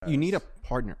You need a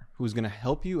partner who's going to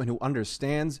help you and who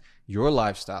understands your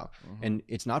lifestyle. And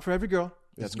it's not for every girl.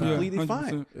 That's completely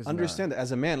fine. Understand that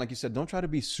as a man, like you said, don't try to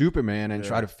be Superman and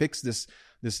try to fix this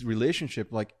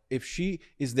relationship. Like if she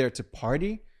is there to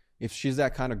party, if she's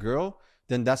that kind of girl,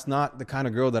 then that's not the kind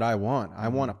of girl that I want. I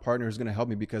want a partner who's going to help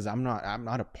me because I'm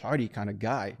not a party kind of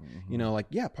guy. You know, like,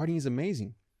 yeah, partying is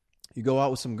amazing. You go out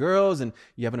with some girls and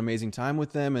you have an amazing time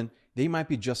with them, and they might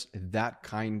be just that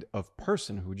kind of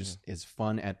person who just is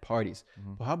fun at parties.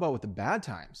 But how about with the bad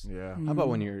times? Yeah. How about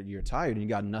when you're tired and you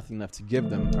got nothing left to give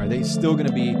them? Are they still going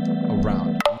to be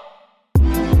around?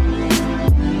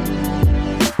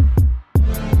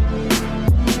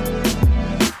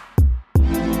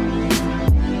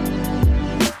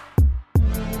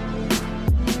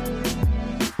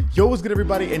 Yo, what's good,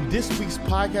 everybody? And this week's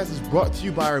podcast is brought to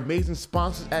you by our amazing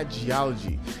sponsors at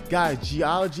Geology. Guys,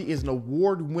 Geology is an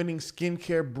award-winning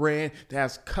skincare brand that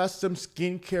has custom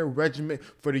skincare regimen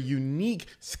for the unique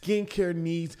skincare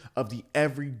needs of the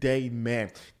everyday man.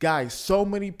 Guys, so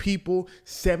many people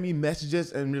send me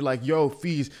messages and they're like, yo,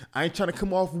 Fees, I ain't trying to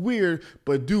come off weird,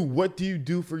 but dude, what do you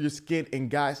do for your skin? And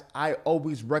guys, I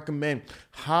always recommend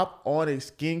hop on a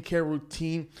skincare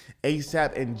routine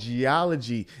ASAP, and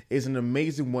Geology is an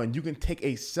amazing one. You can take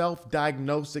a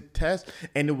self-diagnostic test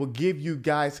and it will give you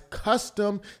guys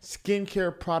custom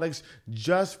skincare products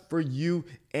just for you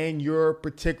and your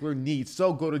particular needs.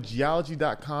 So go to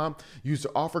geology.com, use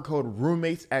the offer code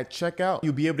roommates at checkout.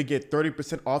 You'll be able to get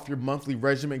 30% off your monthly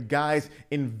regimen. Guys,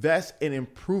 invest in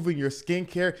improving your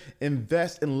skincare,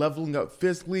 invest in leveling up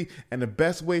physically, and the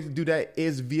best way to do that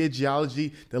is via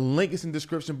Geology. The link is in the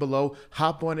description below.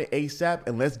 Hop on it ASAP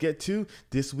and let's get to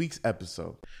this week's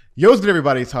episode. Yo, what's good,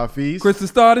 everybody? It's Hafiz. Chris, to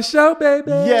start the show, baby.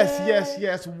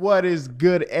 Yes. What is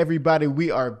good, everybody?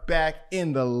 We are back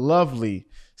in the lovely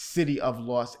city of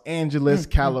Los Angeles,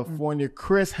 California.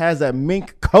 Chris has a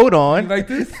mink coat on. You like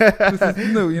this? This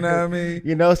is new, you know what I mean?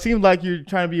 You know, it seems like you're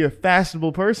trying to be a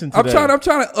fashionable person today. I'm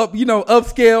trying to up,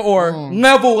 upscale or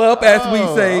level up, as we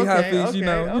say, Hafiz.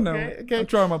 I'm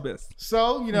trying my best.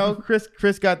 So,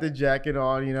 Chris got the jacket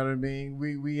on, you know what I mean?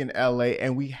 We in LA,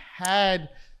 and we had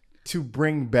to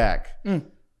bring back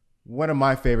one of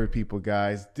my favorite people,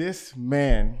 guys. This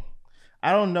man,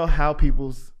 I don't know how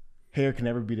people's hair can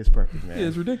never be this perfect, man. Yeah,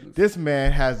 it's ridiculous. This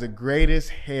man has the greatest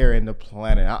hair in the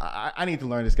planet. I need to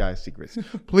learn this guy's secrets.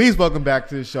 Please welcome back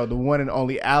to the show, the one and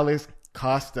only Alex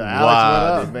Costa. Alex,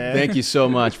 what up, man? Thank you so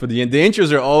much for the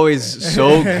intros are always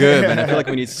so good, man. I feel like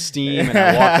we need steam and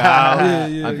I walk out.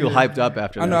 I feel hyped up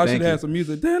after that. I know I should have some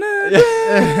music.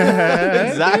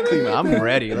 Exactly, man. I'm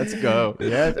ready. Let's go.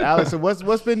 Yes, Alex. So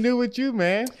what's been new with you,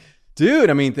 man? Dude,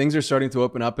 I mean, things are starting to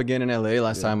open up again in LA.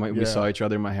 Last time we saw each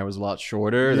other, my hair was a lot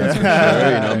shorter. That's for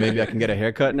sure. Maybe I can get a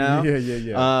haircut now.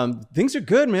 Yeah. Things are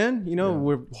good, man.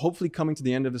 We're hopefully coming to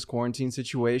the end of this quarantine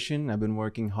situation. I've been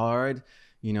working hard.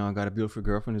 I got a beautiful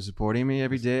girlfriend who's supporting me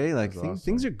every day. Like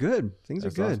things are good. Things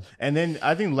are good. Awesome. And then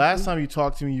I think last time you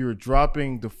talked to me, you were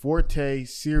dropping the Forte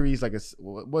series.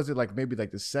 Was it maybe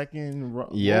the second?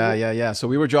 Yeah. So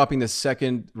we were dropping the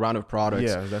second round of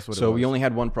products. Yeah, that's what it was. So we only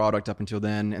had one product up until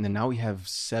then. And then now we have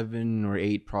 7 or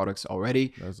 8 products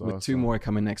already. That's with awesome. 2 more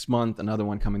coming next month. Another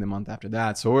one coming the month after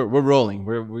that. So we're rolling.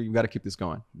 We got to keep this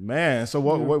going. Man, so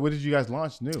what did you guys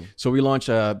launch new? So we launched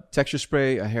a texture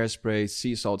spray, a hairspray,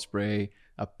 sea salt spray,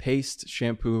 a paste,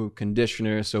 shampoo,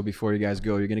 conditioner. So before you guys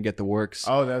go, you're gonna get the works.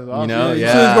 Oh, that's awesome. I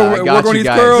got you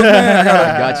guys. Curls, man.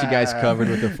 I got you guys covered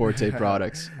with the Forte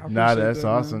products. That's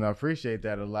awesome. I appreciate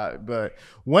that a lot. But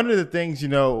one of the things,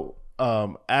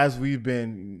 as we've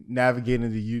been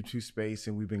navigating the YouTube space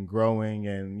and we've been growing,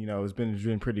 and it's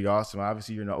been pretty awesome.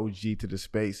 Obviously, you're an OG to the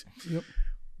space. Yep.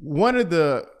 One of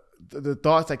the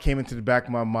thoughts that came into the back of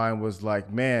my mind was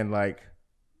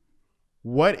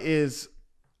what is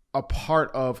a part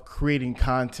of creating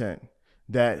content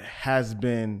that has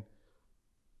been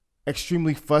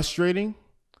extremely frustrating,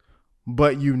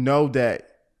 but that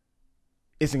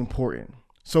it's important.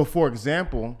 So for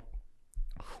example,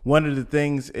 one of the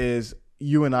things is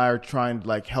you and I are trying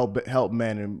to help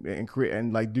men and create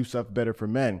and do stuff better for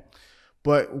men.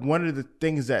 But one of the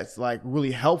things that's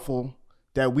really helpful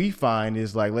that we find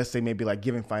is let's say maybe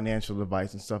giving financial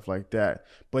advice and stuff like that.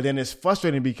 But then it's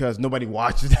frustrating because nobody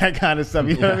watches that kind of stuff.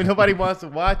 You know what I mean? Nobody wants to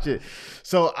watch it.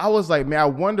 So I was like, man, I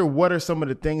wonder what are some of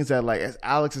the things that as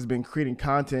Alex has been creating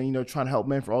content, trying to help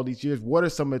men for all these years, what are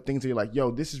some of the things that you're like,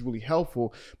 yo, this is really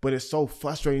helpful, but it's so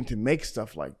frustrating to make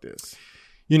stuff like this?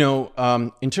 So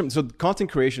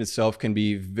content creation itself can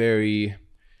be very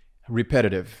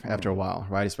repetitive after a while,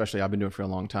 right? Especially I've been doing it for a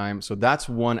long time. So that's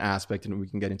one aspect, and we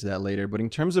can get into that later. But in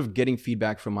terms of getting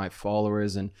feedback from my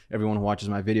followers and everyone who watches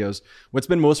my videos, what's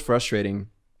been most frustrating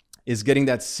is getting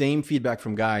that same feedback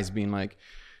from guys being like,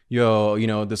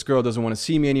 yo, this girl doesn't want to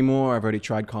see me anymore. I've already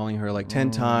tried calling her like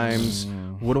 10 times.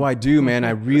 What do I do, man? I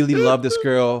really love this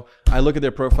girl. I look at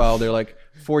their profile. They're like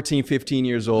 14, 15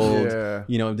 years old. Yeah.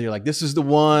 They're like, this is the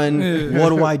one.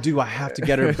 What do? I have to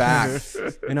get her back.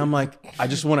 And I'm like, I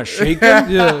just want to shake them.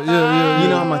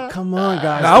 Yeah. I'm like, come on,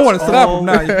 guys. I want to slap them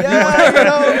now.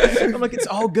 I'm like, it's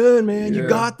all good, man. You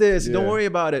got this. Don't worry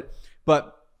about it.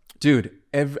 But dude,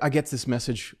 I get this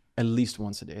message at least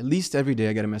once a day. At least every day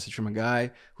I get a message from a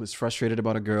guy who's frustrated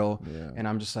about a girl. Yeah. And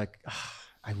I'm just like,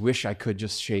 I wish I could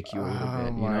just shake you a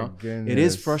little bit. Goodness. It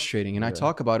is frustrating. And I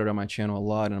talk about it on my channel a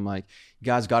lot. And I'm like, you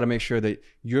guys got to make sure that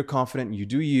you're confident, you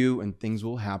do you, and things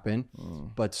will happen.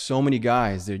 But so many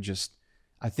guys,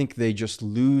 I think they just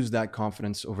lose that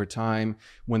confidence over time.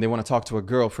 When they want to talk to a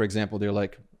girl, for example, they're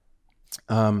like,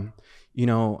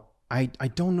 I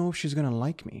don't know if she's going to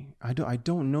like me. I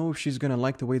don't know if she's going to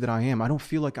like the way that I am. I don't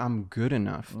feel like I'm good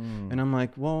enough. And I'm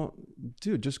like, well,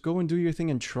 dude, just go and do your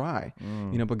thing and try.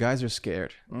 But guys are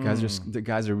scared.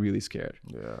 Guys are really scared.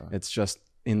 Yeah. It's just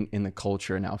in the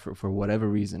culture now for whatever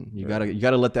reason. You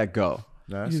gotta let that go.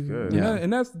 That's good. Yeah.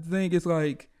 And that's the thing. It's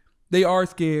like, they are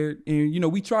scared,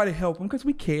 and we try to help them because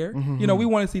we care. We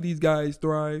want to see these guys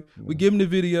thrive. We give them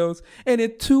the videos, and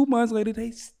then 2 months later,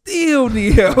 they still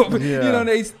need help.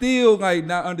 They still like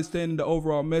not understanding the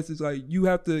overall message. Like, you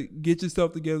have to get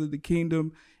yourself together, the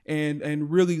kingdom, and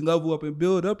really level up and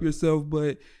build up yourself.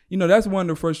 But that's one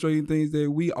of the frustrating things that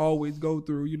we always go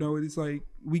through. It's like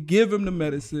we give them the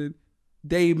medicine.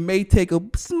 They may take a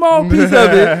small piece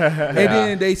of it, and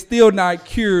then they still not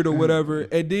cured or whatever.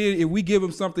 And then if we give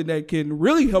them something that can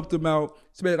really help them out,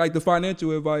 like the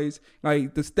financial advice,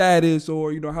 like the status,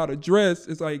 or how to dress,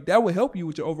 it's like that will help you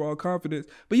with your overall confidence.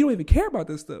 But you don't even care about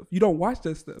that stuff. You don't watch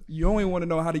that stuff. You only want to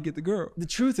know how to get the girl. The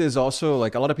truth is also,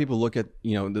 like, a lot of people look at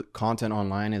the content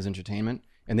online as entertainment,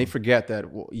 and they forget that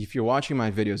if you're watching my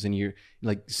videos and you're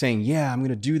like saying, yeah, I'm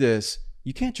gonna do this,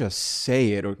 you can't just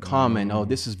say it or comment, oh,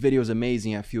 this video is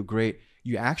amazing, I feel great.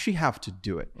 You actually have to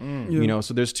do it.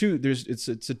 So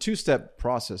it's a two-step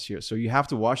process here. So you have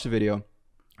to watch the video,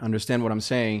 understand what I'm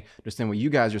saying, understand what you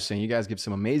guys are saying. You guys give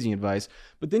some amazing advice,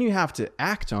 but then you have to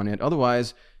act on it.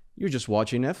 Otherwise, you're just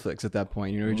watching Netflix at that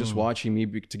point. You're just watching me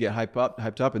to get hyped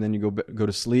up, and then you go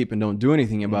to sleep and don't do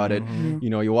anything about it.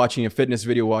 You're watching a fitness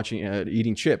video,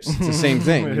 eating chips. It's the same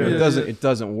thing. It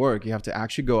doesn't work. You have to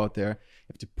actually go out there.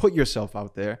 You have to put yourself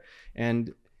out there.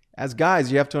 And as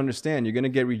guys, you have to understand you're going to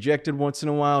get rejected once in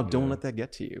a while. Don't let that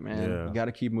get to you, man. You got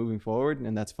to keep moving forward,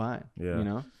 and that's fine.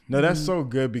 No, that's so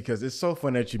good, because it's so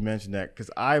fun that you mentioned that, because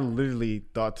I literally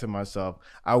thought to myself,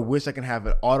 I wish I can have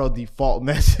an auto default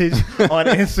message on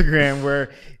Instagram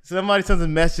where somebody sends a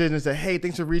message and says, hey,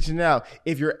 thanks for reaching out.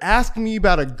 If you're asking me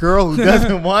about a girl who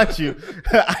doesn't want you,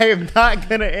 I am not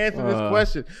going to answer this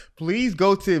question. Please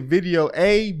go to video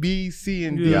A, B, C,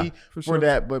 and D for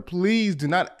that. But please do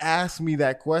not ask me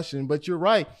that question. But you're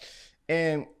right.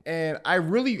 And I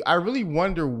really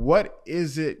wonder, what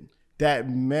is it that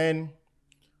men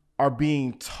are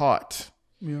being taught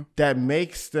that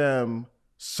makes them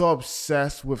so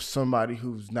obsessed with somebody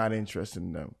who's not interested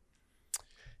in them?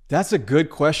 That's a good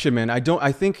question, man.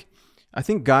 I think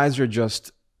guys are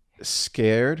just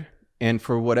scared, and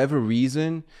for whatever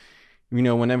reason,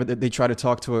 whenever they try to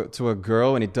talk to a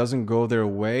girl and it doesn't go their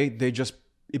way,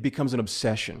 it becomes an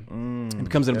obsession. It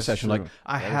becomes an obsession. True.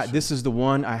 Like, this is the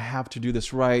one, I have to do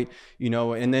this right,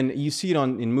 and then you see it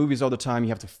in movies all the time. You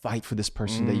have to fight for this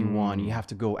person that you want. You have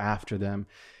to go after them.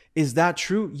 Is that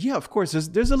true? Yeah, of course.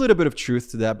 There's a little bit of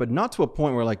truth to that, but not to a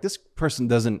point where, like, this person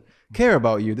doesn't care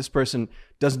about you. This person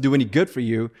doesn't do any good for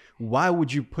you. Why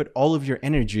would you put all of your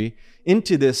energy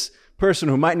into this person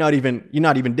who you're not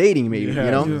even dating, maybe,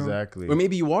 Exactly. Or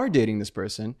maybe you are dating this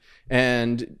person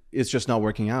and it's just not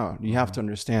working out. You have to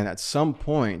understand, at some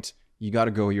point you got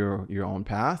to go your own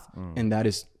path, and that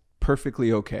is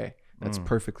perfectly okay. That's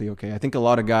perfectly okay. I think a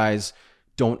lot of guys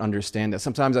don't understand that.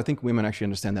 Sometimes I think women actually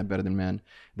understand that better than men,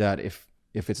 that if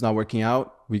it's not working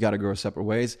out, we got to go our separate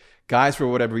ways. Guys, for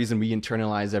whatever reason, we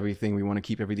internalize everything. We want to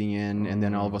keep everything in, and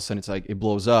then all of a sudden it's like it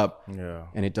blows up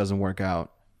and it doesn't work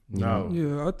out.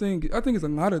 Yeah, I think it's a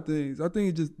lot of things. I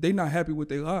think it's just they not happy with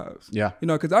their lives. Yeah.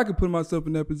 Because I could put myself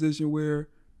in that position where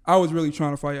I was really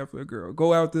trying to fight out for a girl.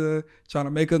 Go out there, trying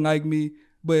to make her like me.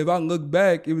 But if I look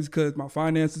back, it was because my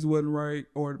finances wasn't right,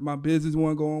 or my business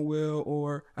wasn't going well,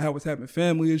 or I was having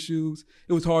family issues.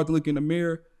 It was hard to look in the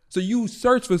mirror. So you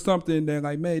search for something that,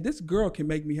 like, man, this girl can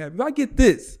make me happy. If I get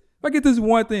this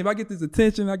one thing, if I get this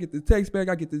attention, I get the text back,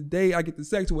 I get this date, I get the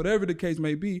sex, whatever the case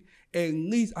may be, at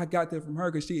least I got that from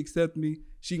her because she accepted me,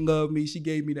 she loved me, she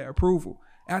gave me that approval.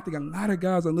 And I think a lot of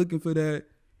guys are looking for that,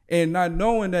 and not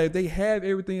knowing that if they have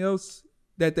everything else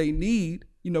that they need,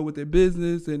 with their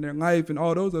business and their life and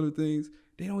all those other things,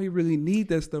 they don't even really need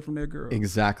that stuff from their girl.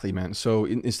 Exactly, man. So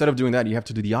instead of doing that, you have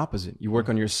to do the opposite. You work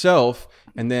on yourself,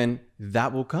 and then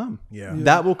that will come. Yeah.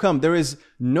 That will come. There is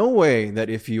no way that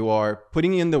if you are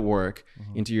putting in the work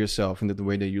into yourself, and the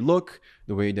way that you look,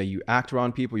 the way that you act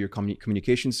around people, your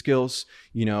communication skills,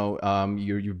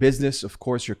 your business, of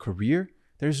course, your career,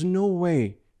 there's no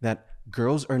way that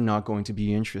girls are not going to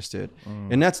be interested.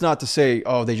 And that's not to say,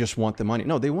 oh, they just want the money.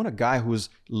 No, they want a guy who's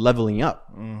leveling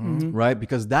up, right?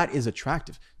 Because that is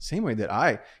attractive. Same way that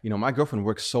my girlfriend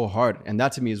works so hard. And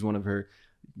that to me is one of her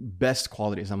best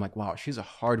qualities. I'm like, wow, she's a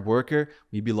hard worker.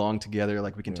 We belong together.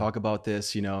 Like, we can talk about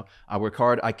this. I work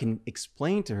hard. I can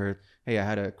explain to her, hey, I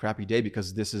had a crappy day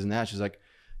because this and that. She's like,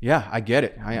 yeah, I get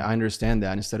it. I understand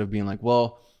that. Instead of being like,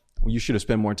 well, you should have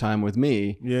spent more time with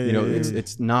me.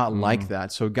 It's not like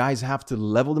that. So guys have to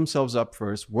level themselves up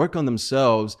first, work on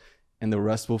themselves, and the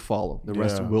rest will follow. The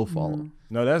rest will follow.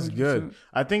 No, that's good.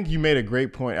 I think you made a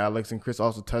great point, Alex, and Chris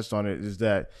also touched on it, is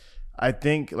that I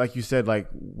think, like you said, like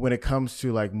when it comes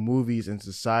to like movies and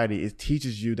society, it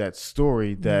teaches you that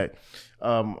story that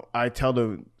I tell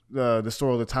the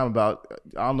story all the time about.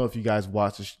 I don't know if you guys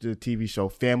watch the TV show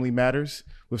Family Matters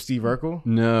with Steve Urkel.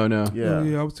 No. Yeah. Oh,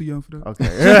 yeah, I was too young for that. Okay.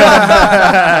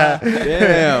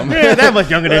 Damn. Yeah, that much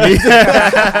younger than me.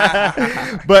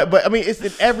 but I mean, it's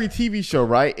in every TV show,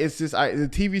 right? It's just the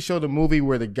TV show, the movie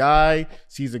where the guy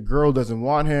sees a girl, doesn't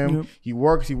want him. Yep. He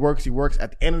works.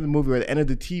 At the end of the movie or at the end of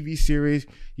the TV series,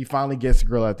 he finally gets the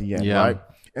girl at the end, right?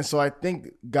 And so I think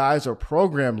guys are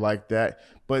programmed like that,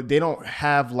 but they don't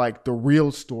have like the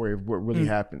real story of what really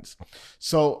happens.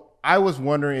 So I was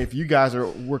wondering if you guys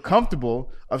were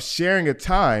comfortable of sharing a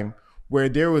time where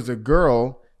there was a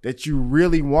girl that you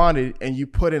really wanted and you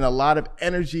put in a lot of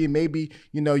energy, and maybe,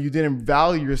 you didn't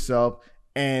value yourself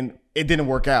and it didn't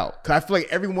work out. Because I feel like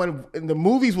everyone in the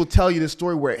movies will tell you the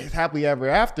story where it's happily ever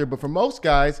after, but for most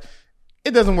guys,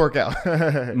 it doesn't work out.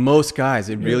 Most guys,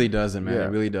 it really doesn't, man.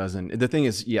 It really doesn't. The thing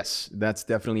is, yes, that's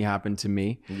definitely happened to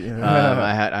me.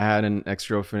 I had an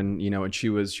ex-girlfriend, and she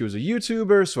was a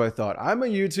YouTuber, so I thought, I'm a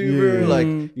YouTuber. Like,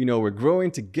 we're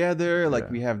growing together. Like,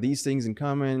 we have these things in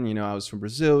common. I was from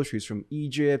Brazil, she's from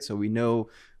Egypt, so we know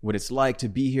what it's like to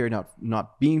be here,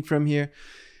 not being from here.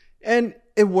 And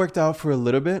it worked out for a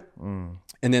little bit.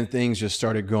 And then things just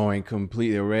started going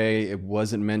completely awry. It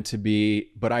wasn't meant to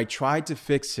be, but I tried to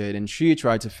fix it and she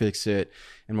tried to fix it.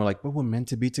 And we're like, but we're meant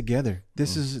to be together.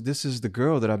 This is the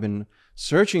girl that I've been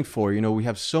searching for. We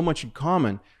have so much in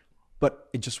common, but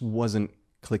it just wasn't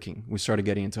clicking. We started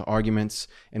getting into arguments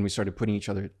and we started putting each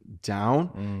other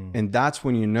down. And that's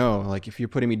when like, if you're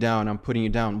putting me down, I'm putting you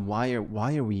down. Why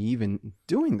are we even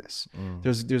doing this?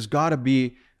 There's gotta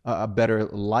be a better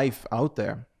life out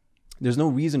there. There's no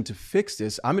reason to fix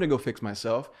this. I'm going to go fix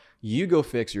myself. You go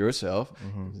fix yourself.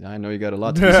 I know you got a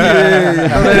lot to say.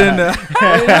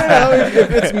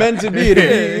 If it's meant to be,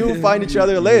 you'll find each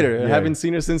other later. I haven't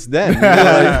seen her since then.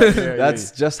 That's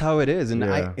just how it is. And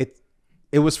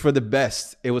it was for the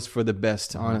best. It was for the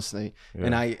best, honestly.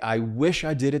 And I wish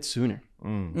I did it sooner.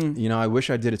 I wish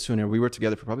I did it sooner. We were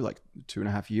together for probably like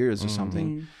 2.5 years or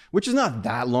something, which is not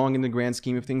that long in the grand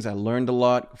scheme of things. I learned a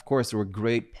lot. Of course, there were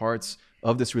great parts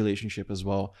of this relationship as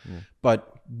well.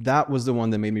 But that was the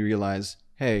one that made me realize,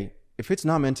 hey, if it's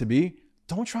not meant to be,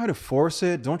 don't try to force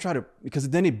it. Don't try to, because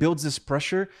then it builds this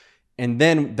pressure. And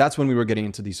then that's when we were getting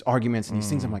into these arguments and these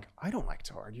things. I'm like, I don't like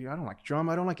to argue. I don't like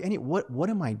drama. I don't like what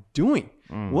am I doing?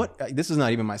 This is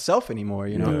not even myself anymore,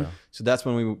 So that's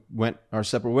when we went our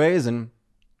separate ways, and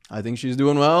I think she's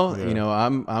doing well.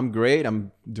 I'm great.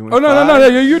 I'm doing fine. No.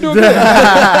 You're doing good. You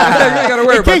ain't got to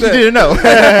worry about that. You didn't know.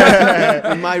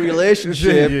 In my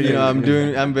relationship,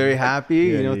 I'm very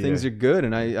happy. Things are good.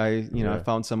 And I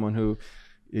found someone who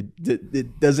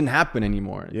it doesn't happen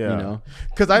anymore.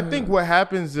 Because I think what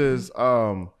happens is,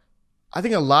 I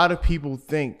think a lot of people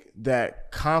think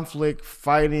that conflict,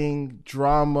 fighting,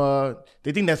 drama,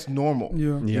 they think that's normal.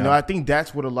 I think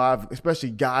that's what a lot of, especially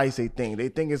guys, they think. They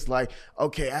think it's like,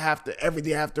 okay, every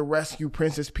day I have to rescue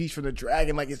Princess Peach from the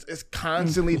dragon. Like it's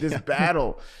constantly this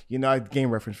battle. Game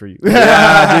reference for you.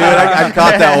 Yeah, dude, I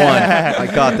caught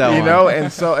that one.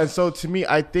 And so to me,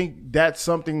 I think that's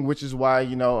something which is why,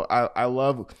 I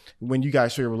love when you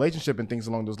guys show your relationship and things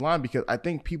along those lines, because I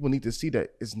think people need to see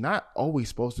that it's not always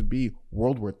supposed to be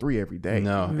World War III every day.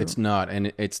 No, it's not.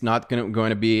 And it's not going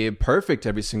to be perfect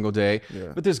every single day.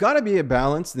 But there's got to be a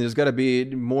balance. And there's got to be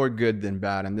more good than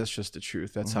bad. And that's just the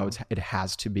truth. That's how it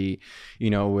has to be.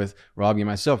 With Robbie and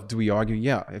myself, do we argue?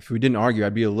 Yeah. If we didn't argue,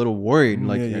 I'd be a little worried.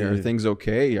 Like, are things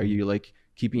okay? Are you like,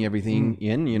 keeping everything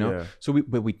in, you know? So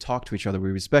but we talk to each other, we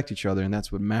respect each other, and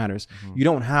that's what matters. You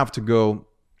don't have to go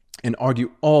and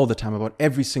argue all the time about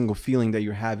every single feeling that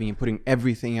you're having and putting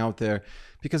everything out there,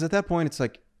 because at that point it's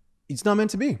like, it's not meant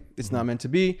to be. It's not meant to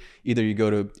be. Either you go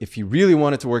to, if you really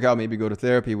want it to work out, maybe go to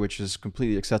therapy, which is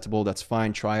completely acceptable. That's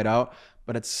fine. Try it out.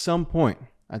 But at some point,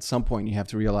 you have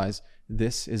to realize,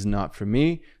 this is not for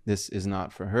me. This is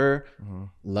not for her.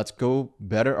 Let's go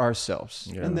better ourselves.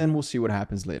 And then we'll see what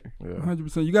happens later.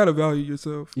 100%. You got to value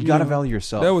yourself. You got to value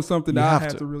yourself. That was something that I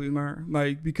had to really learn.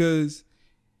 Like, because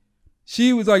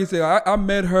she was, like you said, I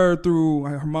met her through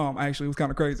her mom. Actually, it was kind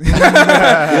of crazy.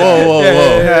 Whoa.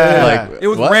 Like, it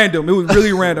was random. It was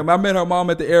really random. I met her mom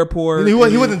at the airport. He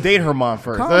wasn't dating her mom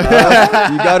first. You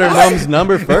got her mom's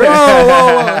number first?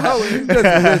 Whoa.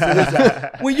 Listen.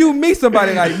 When you meet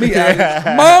somebody like me,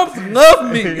 moms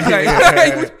love me.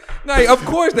 Like, of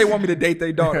course they want me to date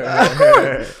their daughter. Of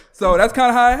course. So that's kind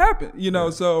of how it happened, you know.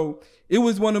 So it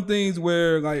was one of them things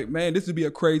where, like, man, this would be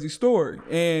a crazy story.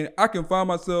 And I can find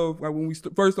myself, like, when we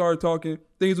first started talking,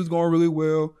 things was going really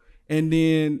well. And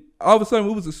then all of a sudden,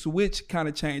 it was a switch kind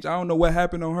of change. I don't know what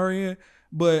happened on her end,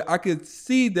 but I could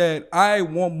see that I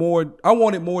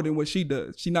wanted more than what she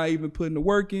does. She not even putting the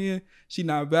work in. She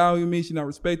not valuing me. She not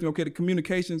respecting me. Okay, the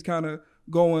communication's kind of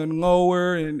going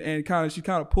lower and she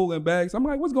kind of pulling back. So I'm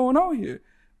like, what's going on here?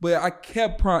 But I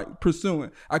kept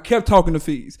pursuing. I kept talking to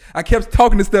fees. I kept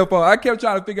talking to Stephon. I kept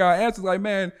trying to figure out answers. Like,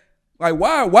 man, like,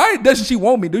 why doesn't she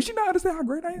want me? Does she not understand how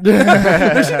great I am?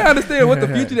 Does she not understand what the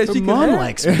future that she can have?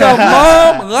 Likes me. The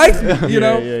mom likes me, you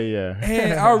know? Yeah.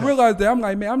 And I realized that I'm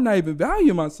like, man, I'm not even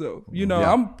valuing myself. You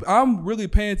know, I'm really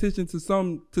paying attention to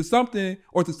something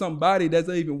or to somebody that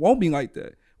doesn't even want me like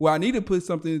that. Well, I need to put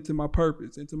something into my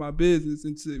purpose, into my business,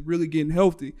 into really getting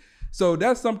healthy. So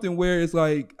that's something where it's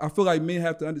like, I feel like men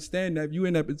have to understand that if you're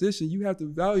in that position, you have to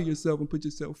value yourself and put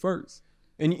yourself first.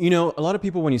 And, you know, a lot of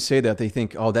people, when you say that, they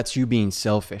think, oh, that's you being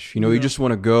selfish. You know, you just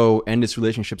want to go end this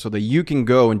relationship so that you can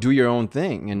go and do your own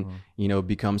thing and, you know,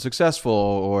 become successful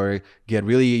or get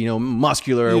really, you know,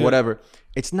 muscular or whatever.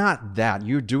 It's not that.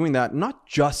 You're doing that not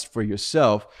just for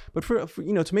yourself, but for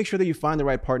you know, to make sure that you find the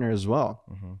right partner as well.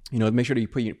 You know, make sure that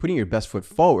you're putting your best foot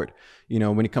forward. You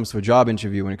know, when it comes to a job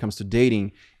interview, when it comes to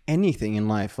dating, anything in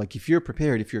life, like if you're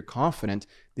prepared, if you're confident,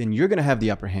 then you're going to have the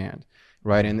upper hand.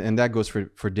 Right. And that goes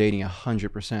for dating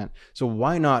 100%. So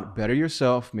why not better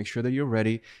yourself, make sure that you're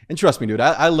ready. And trust me, dude,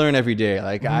 I learn every day.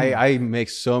 Like I make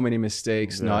so many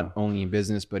mistakes, not only in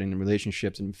business, but in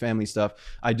relationships and family stuff.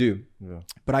 I do. Yeah.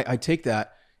 But I take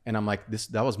that and I'm like,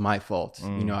 that was my fault.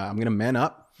 You know, I'm going to man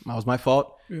up. That was my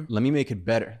fault. Yeah. Let me make it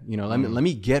better. You know, let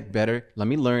me get better. Let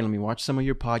me learn. Let me watch some of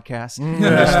your podcasts,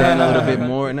 understand a little bit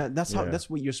more. And that's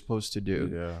what you're supposed to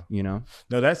do. Yeah. You know?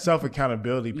 No, that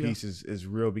self-accountability piece is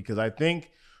real, because I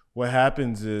think what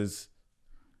happens is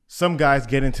some guys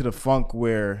get into the funk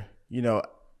where, you know,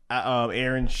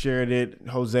 Aaron shared it,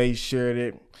 Jose shared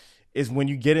it, is when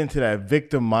you get into that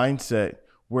victim mindset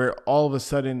where all of a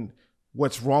sudden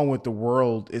what's wrong with the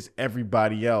world is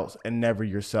everybody else and never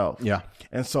yourself. Yeah.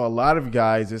 And so a lot of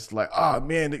guys, it's like, oh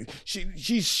man,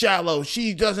 she's shallow.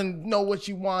 She doesn't know what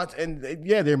she wants. And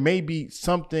yeah, there may be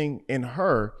something in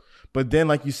her, but then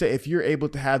like you said, if you're able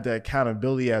to have that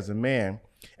accountability as a man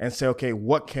and say, okay,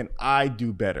 what can I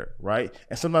do better? Right.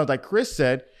 And sometimes, like Chris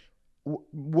said,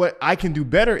 what I can do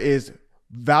better is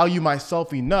value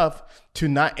myself enough to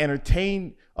not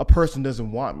entertain a person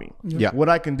doesn't want me. Yeah. What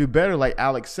I can do better, like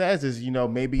Alex says, is, you know,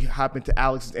 maybe hop into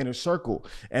Alex's inner circle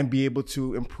and be able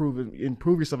to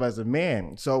improve yourself as a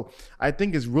man. So I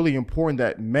think it's really important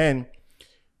that men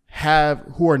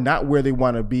who are not where they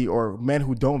want to be, or men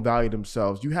who don't value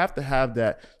themselves, you have to have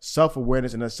that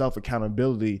self-awareness and that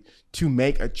self-accountability to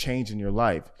make a change in your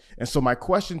life. And so my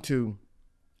question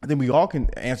I think we all can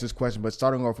answer this question, but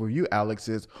starting off with you, Alex,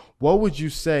 is what would you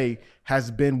say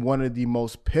has been one of the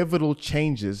most pivotal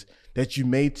changes that you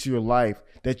made to your life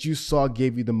that you saw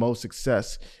gave you the most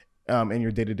success in your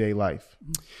day-to-day life?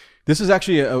 This is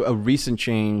actually a recent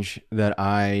change that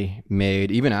I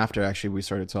made even after actually we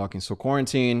started talking. So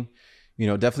quarantine, you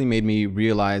know, definitely made me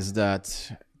realize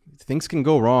that things can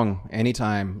go wrong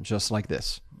anytime, just like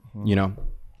this, you know.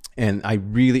 And I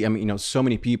mean, you know, so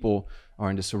many people are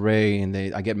in disarray, and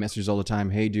I get messages all the time.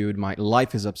 Hey, dude, my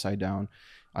life is upside down.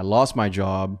 I lost my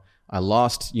job. I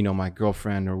lost, you know, my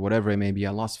girlfriend or whatever it may be. I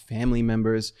lost family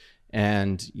members,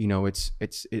 and you know, it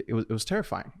was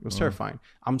terrifying. It was terrifying.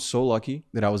 I'm so lucky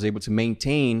that I was able to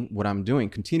maintain what I'm doing,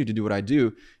 continue to do what I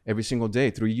do every single day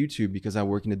through YouTube, because I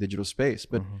work in the digital space.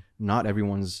 But not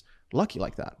everyone's lucky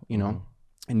like that, you know.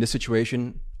 In this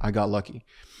situation, I got lucky,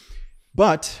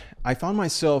 but I found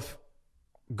myself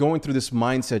going through this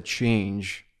mindset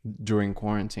change during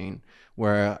quarantine,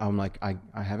 where I'm like, I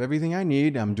have everything I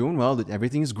need. I'm doing well. That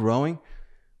everything is growing.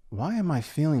 Why am I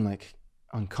feeling like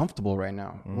uncomfortable right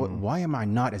now? Why am I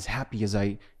not as happy as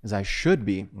I should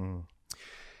be?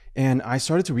 And I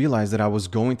started to realize that I was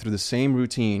going through the same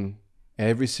routine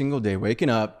every single day, waking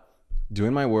up,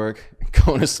 doing my work,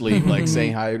 going to sleep, like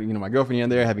saying hi, my girlfriend in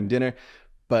there, having dinner.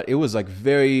 But it was like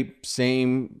very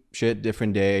same shit,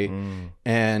 different day.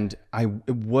 And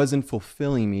it wasn't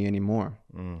fulfilling me anymore.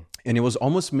 And it was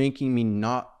almost making me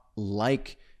not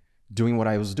like doing what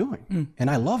I was doing. And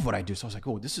I love what I do. So I was like,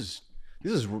 oh, this is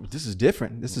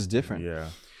different. This is different. Yeah.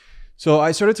 So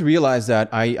I started to realize that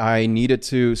I needed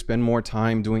to spend more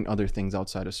time doing other things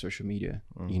outside of social media,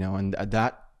 and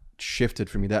that shifted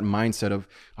for me, that mindset of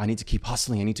I need to keep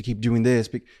hustling, I need to keep doing this.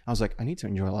 I was like, I need to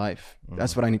enjoy life.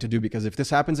 That's what I need to do, because if this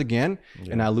happens again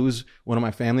and I lose one of my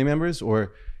family members,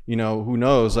 or who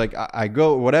knows, like I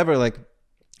go whatever, like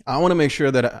I want to make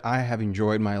sure that I have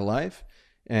enjoyed my life,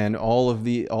 and all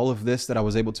of this that I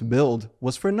was able to build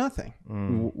was for nothing.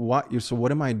 So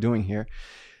what am I doing here?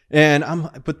 And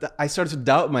I started to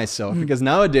doubt myself, because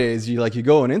nowadays you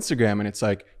go on Instagram and it's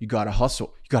like, you got to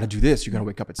hustle, you got to do this, you got to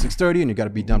wake up at 6:30 and you got to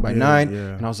be done by 9. Yeah.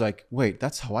 And I was like, wait,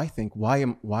 that's how I think.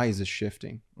 Why is this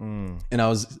shifting? And I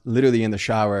was literally in the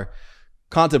shower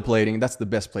contemplating. That's the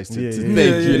best place to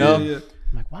think, Yeah.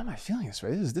 I'm like, why am I feeling this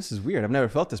way? This is weird. I've never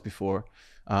felt this before.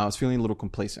 I was feeling a little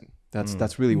complacent.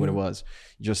 That's really what it was.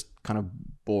 Just kind of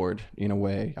bored in a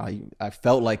way. I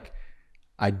felt like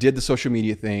I did the social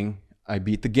media thing. I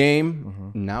beat the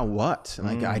game. Now what?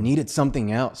 Like I needed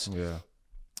something else. Yeah.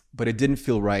 But it didn't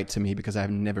feel right to me, because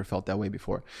I've never felt that way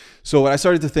before. So I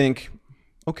started to think,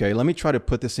 okay, let me try to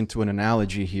put this into an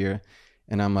analogy here.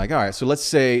 And I'm like, all right, so let's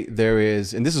say there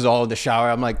is, and this is all in the shower.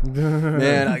 I'm like,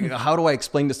 man, how do I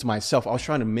explain this to myself? I was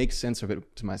trying to make sense of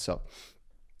it to myself.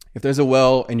 If there's a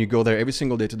well and you go there every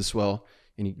single day to this well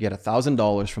and you get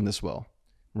 $1,000 from this well,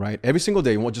 right? Every single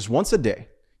day, just once a day.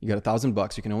 You got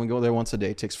 $1,000. You can only go there once a day.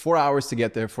 It takes 4 hours to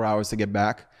get there, 4 hours to get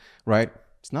back, right?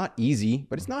 It's not easy,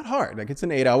 but it's not hard. Like it's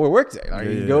an 8-hour workday. Like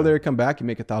you go there, come back, you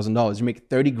make $1,000. You make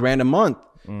 30 grand a month.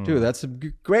 Dude, that's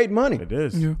great money. It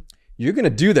is. Yeah. You're going to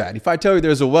do that. If I tell you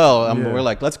there's a well, we're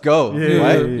like, let's go,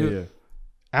 right? Yeah.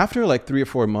 After like 3 or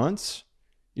 4 months,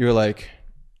 you're like,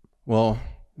 well,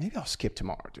 maybe I'll skip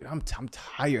tomorrow, dude. I'm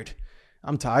tired.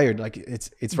 Like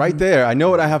it's right there. I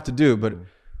know what I have to do, but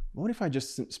what if I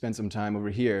just spend some time over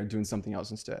here doing something else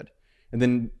instead? And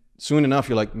then soon enough,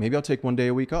 you're like, maybe I'll take 1 day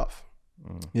a week off.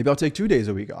 Maybe I'll take 2 days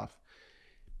a week off.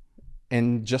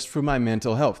 And just for my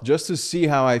mental health, just to see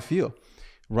how I feel,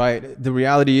 right? The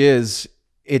reality is,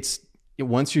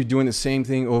 once you're doing the same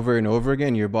thing over and over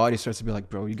again, your body starts to be like,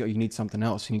 bro, you need something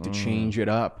else. You need to change it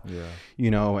up,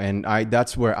 and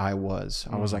that's where I was.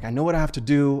 I was like, I know what I have to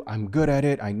do. I'm good at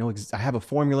it. I know I have a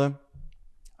formula.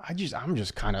 I'm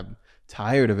just kind of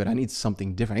tired of it. I need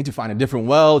something different. I need to find a different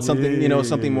well,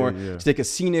 something more to take a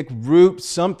scenic route,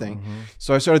 something.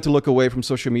 So I started to look away from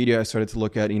social media. I started to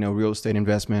look at, real estate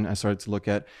investment. I started to look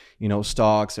at,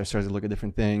 stocks. I started to look at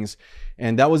different things.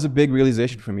 And that was a big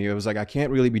realization for me. It was like, I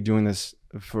can't really be doing this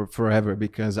for forever,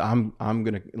 because I'm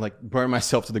going to like burn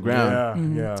myself to the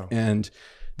ground. Yeah. And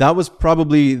that was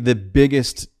probably the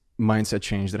biggest mindset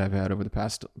change that I've had over the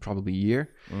past probably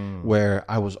year, where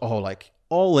I was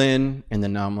all in. And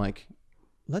then now I'm like,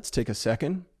 let's take a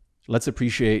second. Let's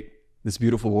appreciate this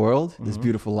beautiful world, this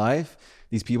beautiful life,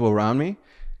 these people around me.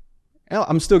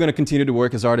 I'm still going to continue to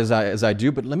work as hard as I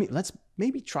do, but let's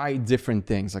maybe try different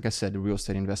things. Like I said, the real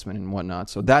estate investment and whatnot.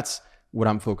 So that's what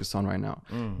I'm focused on right now.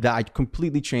 That I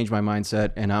completely changed my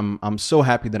mindset, and I'm so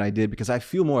happy that I did, because I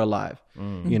feel more alive.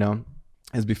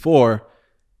 As before,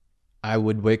 I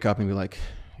would wake up and be like,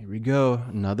 here we go,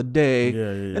 another day.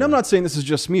 And I'm not saying this is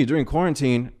just me. During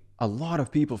quarantine, a lot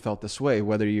of people felt this way,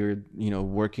 whether you're,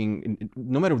 working,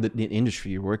 no matter the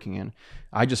industry you're working in.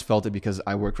 I just felt it because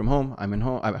I work from home. I'm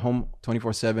at home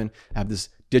 24/7. I have this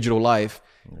digital life.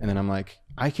 And then I'm like,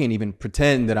 I can't even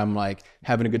pretend that I'm like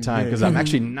having a good time, because I'm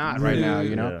actually not right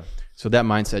now, So that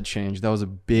mindset change, that was a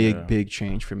big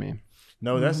change for me.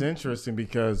 No, that's interesting,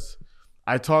 because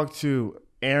I talked to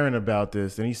Aaron about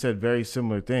this, and he said very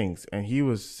similar things. And he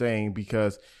was saying,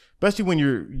 because especially when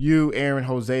you, Aaron,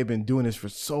 Jose have been doing this for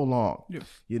so long,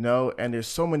 and there's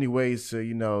so many ways to,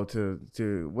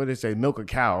 to what did they say, milk a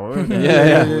cow.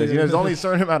 There's only a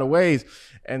certain amount of ways.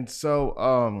 And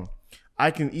so I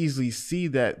can easily see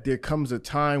that there comes a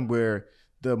time where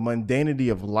the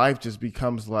mundanity of life just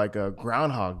becomes like a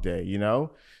Groundhog Day,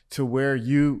 to where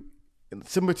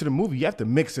similar to the movie, you have to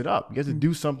mix it up. You have to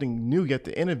do something new. You have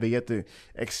to innovate. You have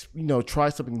to, try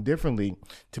something differently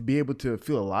to be able to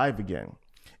feel alive again.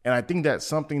 And I think that's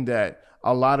something that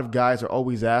a lot of guys are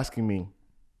always asking me,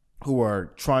 who are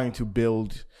trying to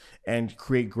build and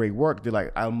create great work, they're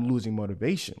like, I'm losing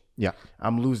motivation. Yeah.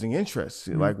 I'm losing interest.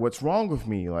 Like, what's wrong with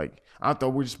me? Like, I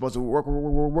thought we're just supposed to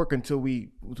work until we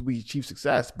achieve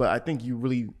success. But I think you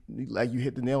really, like, you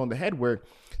hit the nail on the head where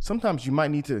sometimes you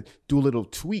might need to do a little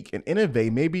tweak and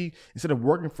innovate. Maybe instead of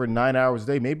working for 9 hours a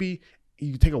day, maybe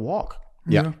you take a walk.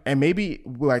 Yeah. And maybe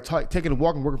like taking a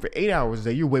walk and working for 8 hours a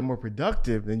day, you're way more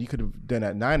productive than you could have done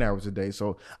at 9 hours a day.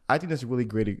 So I think that's a really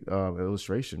great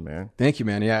illustration, man. Thank you,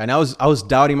 man. Yeah. And I was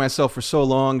doubting myself for so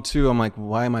long too. I'm like,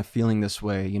 why am I feeling this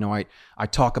way? You know, I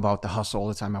talk about the hustle all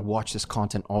the time. I watch this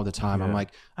content all the time. I'm like,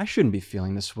 I shouldn't be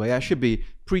feeling this way. I should be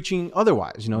preaching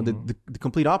otherwise, you know, the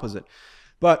complete opposite.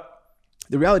 But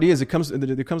the reality is there comes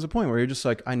a point where you're just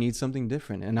like, I need something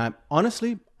different. And I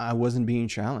wasn't being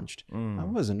challenged. I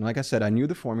wasn't. Like I said, I knew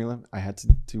the formula. I had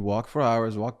to walk for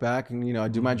hours, walk back, and, you know, I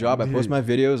do my job. I post my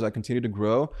videos. I continue to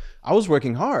grow. I was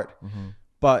working hard,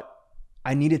 but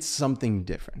I needed something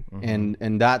different.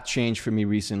 And that changed for me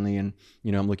recently. And,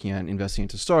 you know, I'm looking at investing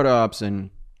into startups, and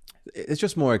it's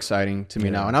just more exciting to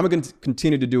me now. And I'm going to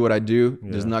continue to do what I do.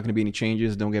 There's not going to be any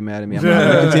changes. Don't get mad at me. I'm not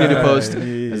going to continue to post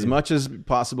as much as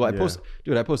possible. I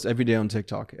post every day on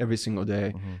TikTok, every single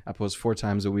day. I post 4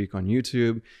 times a week on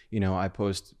YouTube. You know, I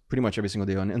post pretty much every single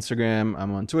day on Instagram.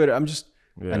 I'm on Twitter. I'm just,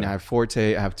 and I have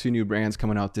Forte. I have 2 new brands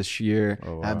coming out this year.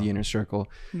 I have the Inner Circle.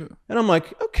 And I'm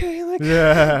like, okay, like,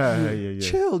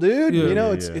 chill, dude. You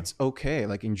know, it's okay.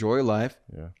 Like, enjoy life.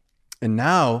 And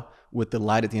now, with the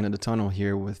light at the end of the tunnel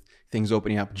here, with things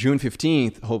opening up June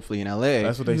 15th, hopefully in LA.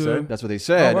 That's what they said? That's what they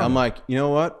said. Oh, wow. I'm like, you know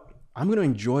what? I'm going to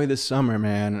enjoy this summer,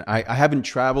 man. I haven't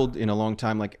traveled in a long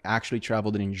time, like actually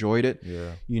traveled and enjoyed it,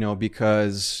 you know,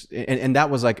 because, and that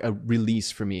was like a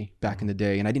release for me back in the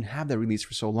day. And I didn't have that release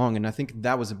for so long. And I think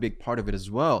that was a big part of it as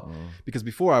well, because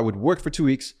before I would work for 2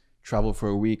 weeks, travel for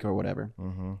a week or whatever,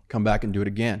 come back and do it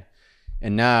again.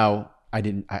 And now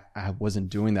I wasn't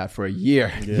doing that for a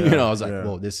year. You know, I was like,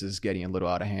 whoa, this is getting a little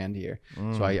out of hand here.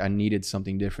 So I needed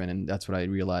something different. And that's what I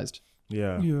realized.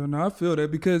 Yeah, no, I feel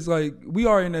that, because like we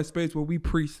are in that space where we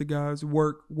preach to guys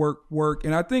work,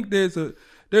 and I think there's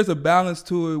a balance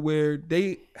to it where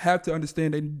they have to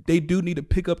understand that they do need to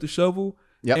pick up the shovel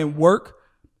and work,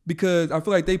 because I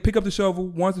feel like they pick up the shovel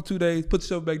 1 to 2 days, put the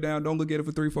shovel back down, don't look at it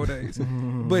for 3-4 days.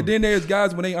 But then there's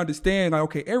guys when they understand, like,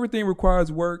 okay, everything requires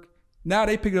work. Now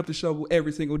they pick up the shovel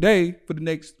every single day for the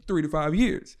next 3 to 5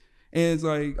 years. And it's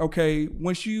like, okay,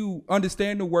 once you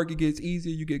understand the work, it gets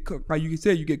easier. You get, like you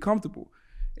said, you get comfortable.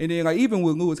 And then, like, even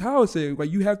with Lewis Howard said, like,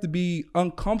 you have to be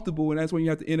uncomfortable, and that's when you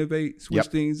have to innovate, switch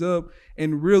things up,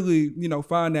 and really, you know,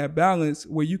 find that balance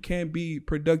where you can be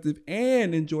productive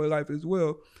and enjoy life as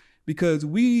well. Because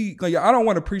I don't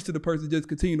want to preach to the person just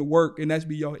continue to work and that's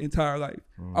be your entire life.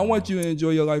 I want you to enjoy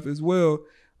your life as well.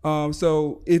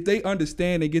 So if they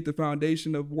understand and get the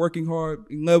foundation of working hard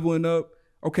and leveling up,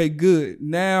 okay, good.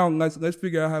 Now let's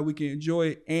figure out how we can enjoy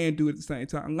it and do it at the same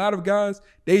time. A lot of guys,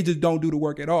 they just don't do the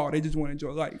work at all. They just want to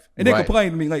enjoy life. And they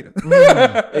complain to me later.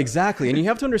 Exactly. And you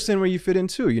have to understand where you fit in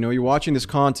too. You know, you're watching this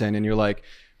content and you're like,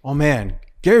 oh man,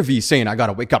 Gary Vee's saying I got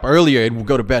to wake up earlier and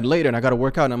go to bed later and I got to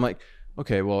work out. And I'm like,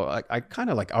 okay, well, I kind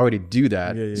of like already do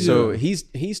that. So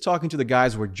he's talking to the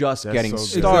guys who are just getting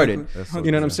started. Exactly.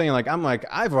 You know what I'm saying? Like, I'm like,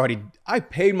 I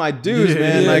paid my dues,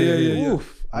 man.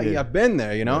 Oof. I've been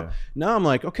there, you know? Now I'm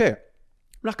like, okay, I'm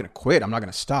not going to quit. I'm not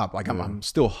going to stop. Like, I'm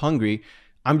still hungry.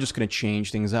 I'm just going to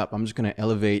change things up. I'm just going to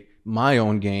elevate my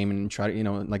own game and try to, you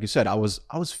know, like you said, I was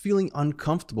feeling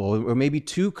uncomfortable or maybe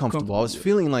too comfortable. I was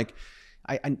feeling like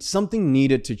something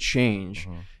needed to change.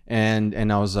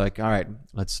 And I was like, all right,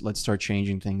 let's start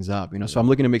changing things up, you know? So I'm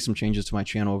looking to make some changes to my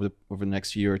channel over the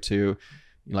next year or two.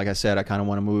 Like I said, I kind of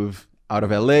want to move out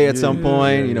of LA at some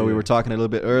point. You know, we were talking a little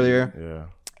bit earlier.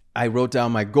 I wrote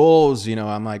down my goals. You know,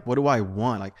 I'm like, what do I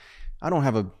want? Like, I don't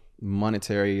have a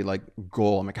monetary like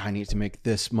goal. I'm like, I need to make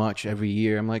this much every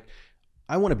year. I'm like,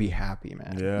 I want to be happy,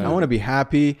 man. I want to be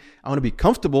happy. I want to be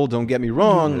comfortable. Don't get me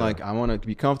wrong. Like, I want to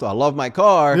be comfortable. I love my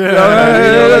car.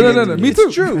 Me too.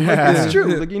 It's true. Like, it's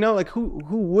true. Like, you know, like who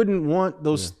wouldn't want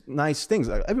those nice things?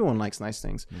 Like, everyone likes nice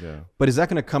things. But is that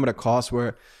going to come at a cost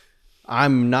where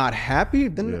I'm not happy?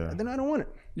 Then I don't want it.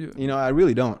 You know, I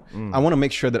really don't. I want to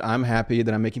make sure that I'm happy,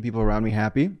 that I'm making people around me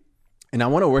happy. And I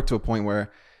want to work to a point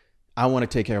where I want to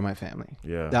take care of my family.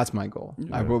 That's my goal.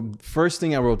 First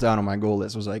thing I wrote down on my goal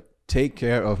list was like, take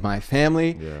care of my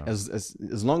family. As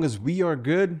long as we are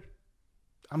good,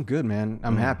 I'm good, man.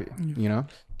 I'm happy, you know?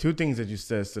 2 things that you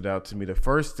said stood out to me. The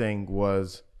first thing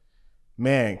was,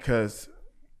 man, because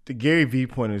the Gary Vee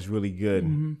point is really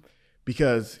good.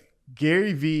 Because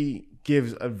Gary Vee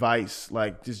gives advice,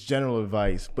 like just general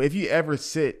advice. But if you ever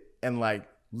sit and like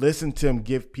listen to him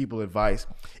give people advice,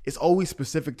 it's always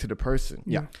specific to the person.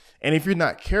 Yeah. And if you're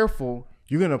not careful,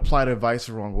 you're going to apply the advice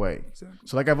the wrong way. Exactly.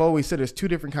 So like I've always said, there's two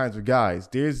different kinds of guys.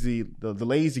 There's the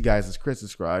lazy guys, as Chris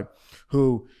described,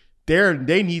 who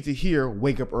they need to hear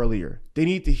wake up earlier. They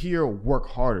need to hear work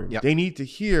harder. Yep. They need to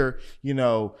hear,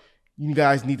 you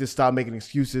guys need to stop making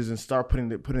excuses and start putting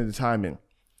the time in.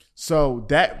 So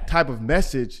that type of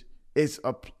message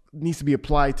needs to be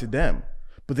applied to them.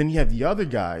 But then you have the other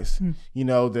guys,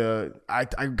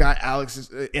 I got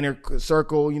Alex's inner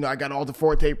circle, I got all the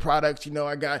Forte products,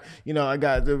 I got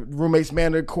the roommates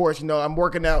management course, I'm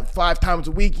working out 5 times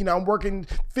a week, I'm working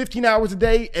 15 hours a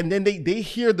day, and then they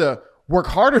hear the work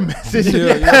harder message.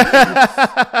 And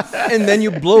then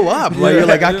you blow up. Like you're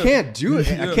like, I can't do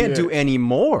it. I can't do any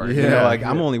more.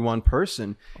 I'm only one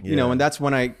person. And that's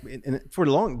when for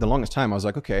the longest time I was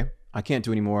like, okay, I can't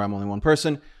do any more. I'm only one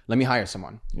person. Let me hire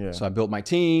someone. Yeah. So I built my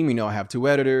team. I have 2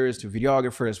 editors, 2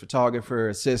 videographers, photographer,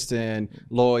 assistant,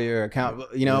 lawyer,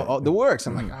 accountant, all the works.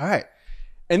 I'm like, all right.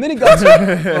 And then it got to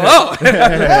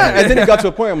and then it got to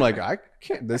a point I'm like, I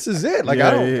can't, this is it. Like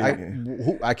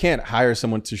I can't hire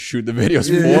someone to shoot the videos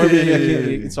for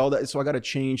me. It's all that. So I got to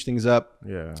change things up.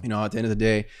 Yeah. At the end of the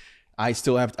day, I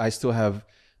still have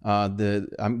I'm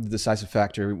the decisive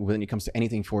factor when it comes to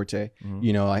anything Forte.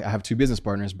 I have 2 business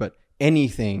partners, but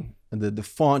anything, the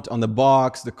font on the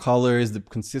box, the colors, the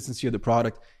consistency of the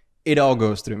product, it all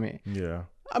goes through me. Yeah.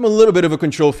 I'm a little bit of a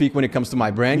control freak when it comes to my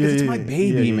brand because it's my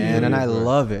baby, man. And I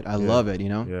love it. I love it,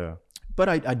 Yeah. But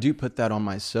I do put that on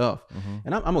myself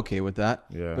and I'm okay with that.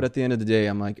 Yeah. But at the end of the day,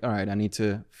 I'm like, all right, I need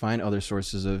to find other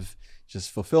sources of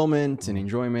just fulfillment and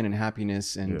enjoyment and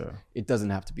happiness. And it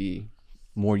doesn't have to be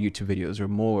more YouTube videos or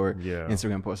more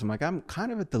Instagram posts. I'm like, I'm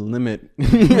kind of at the limit.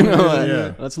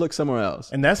 Let's look somewhere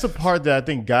else. And that's the part that I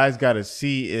think guys got to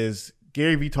see is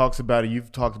Gary Vee talks about it.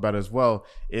 You've talked about it as well,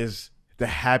 is the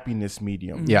happiness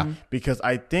medium. Yeah. Because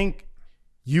I think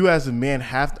you as a man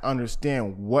have to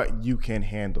understand what you can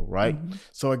handle, right?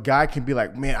 So a guy can be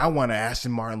like, man, I want to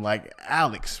Aston Martin like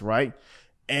Alex, right?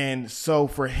 And so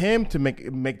for him to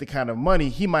make the kind of money,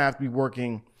 he might have to be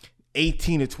working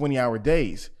 18 to 20 hour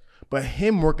days. But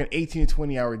him working 18 to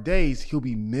 20 hour days, he'll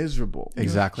be miserable.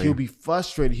 Exactly. He'll be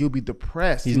frustrated. He'll be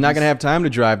depressed. He's not going to have time to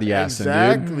drive the Aston,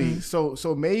 exactly. Dude.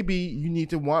 So maybe you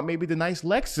need to want maybe the nice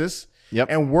Lexus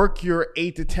and work your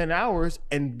 8 to 10 hours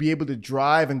and be able to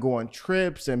drive and go on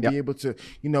trips and be able to,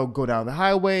 go down the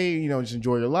highway, just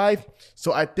enjoy your life.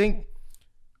 So I think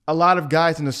a lot of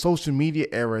guys in the social media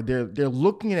era, they're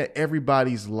looking at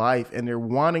everybody's life and they're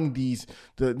wanting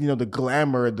the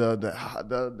glamour,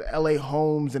 the LA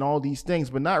homes and all these things,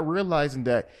 but not realizing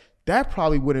that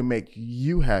probably wouldn't make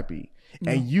you happy.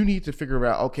 And you need to figure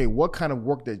out, okay, what kind of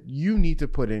work that you need to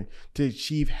put in to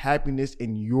achieve happiness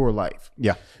in your life.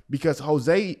 Yeah. Because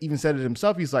Jose even said it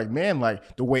himself. He's like, man,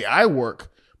 like the way I work,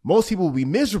 most people will be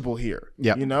miserable here.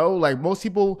 Yeah. Like most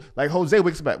people, like Jose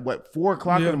wakes up at 4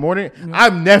 o'clock in the morning.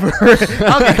 I'm never, I don't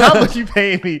care how much you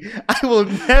pay me. I will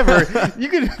never,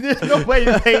 there's no way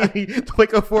you pay me to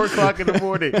wake up 4 o'clock in the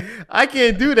morning. I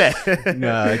can't do that.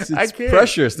 No, it's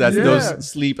precious. That's those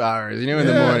sleep hours, in the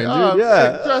morning, dude.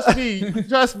 Like,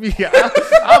 trust me.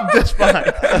 I'm just fine.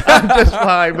 I'm just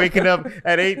fine waking up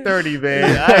at 8:30,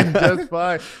 man. I'm just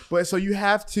fine. But so you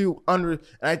have to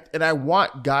and I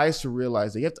want guys to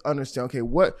realize that you have to understand, okay,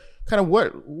 what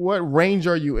range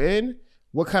are you in?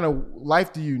 What kind of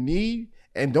life do you need?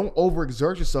 And don't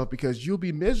overexert yourself because you'll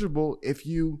be miserable if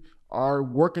you are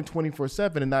working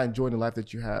 24/7 and not enjoying the life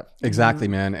that you have. Exactly,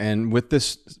 man. And with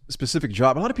this specific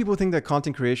job, a lot of people think that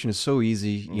content creation is so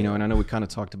easy, and I know we kind of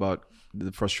talked about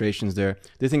the frustrations there.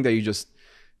 They think that you just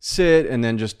sit and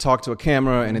then just talk to a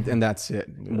camera and that's it.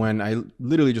 Yeah. When I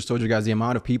literally just told you guys the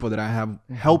amount of people that I have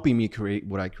helping me create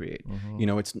what I create.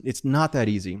 It's not that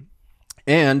easy.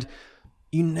 And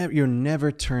you're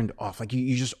never turned off. Like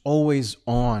you're just always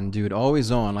on, dude,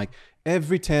 always on. Like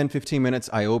every 10, 15 minutes,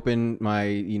 I open my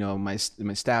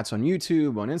stats on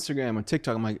YouTube, on Instagram, on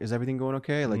TikTok. I'm like, is everything going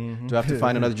okay? Like, do I have to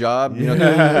find another job?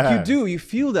 Like you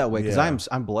feel that way because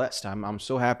I'm blessed. I'm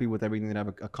so happy with everything that I've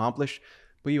accomplished.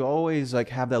 But you always like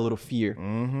have that little fear.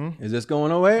 Is this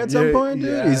going away at some point,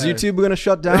 dude? Is YouTube going to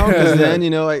shut down? Because then,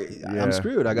 I'm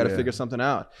screwed. I got to figure something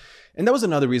out. And that was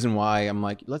another reason why I'm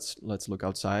like, let's look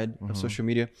outside of social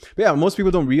media. But yeah, most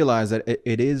people don't realize that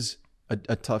it is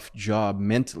a tough job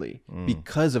mentally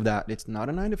because of that. It's not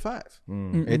a 9 to 5.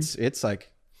 It's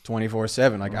like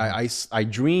 24/7. Like I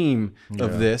dream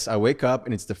of this. I wake up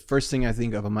and it's the first thing I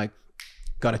think of. I'm like,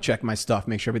 got to check my stuff,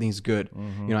 make sure everything's good.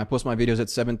 I post my videos at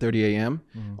 7:30 a.m.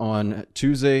 on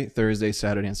Tuesday, Thursday,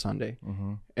 Saturday, and Sunday.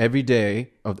 Every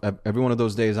day of every one of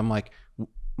those days, I'm like,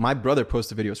 my brother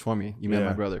posts the videos for me. You met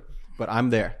my brother. But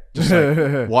I'm there, just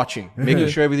like watching, making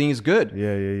sure everything is good.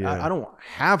 I don't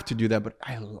have to do that, but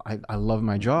I love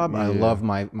my job. I love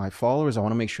my followers. I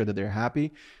want to make sure that they're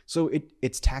happy. So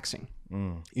it's taxing.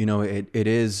 You know, it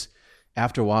is.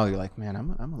 After a while, you're like, man,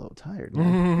 I'm a little tired,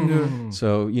 man.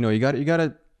 So, you know, you got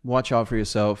to watch out for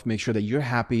yourself. Make sure that you're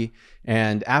happy.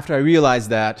 And after I realized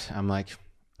that, I'm like,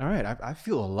 all right, I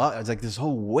feel a lot. It's like this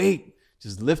whole weight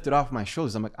just lifted off my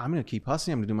shoulders. I'm like, I'm gonna keep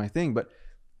hustling. I'm gonna do my thing. But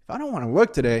if I don't want to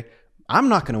work today, I'm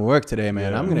not going to work today,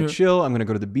 man. I'm going to chill. I'm going to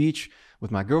go to the beach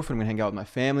with my girlfriend. I'm going to hang out with my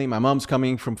family. My mom's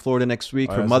coming from Florida next week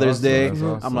for Mother's Day.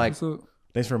 Awesome. I'm like,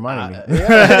 thanks for reminding me. Bro.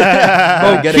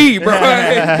 Gotta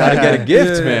get a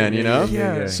gift, man, you know?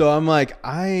 Yeah. So I'm like,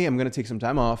 I am going to take some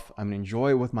time off. I'm going to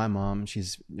enjoy it with my mom.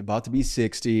 She's about to be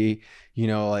 60. You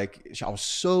know, like, I was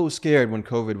so scared when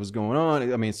COVID was going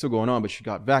on. I mean, it's still going on, but she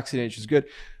got vaccinated. She's good.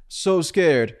 So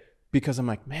scared because I'm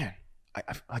like, man,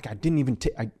 I didn't even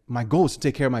take, my goal is to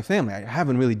take care of my family. I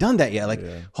haven't really done that yet. Like,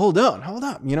 hold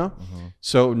up, you know?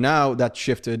 So now that's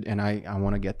shifted and I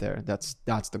want to get there. That's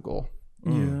the goal.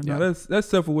 That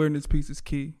self-awareness piece is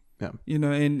key. Yeah. You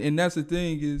know, and that's the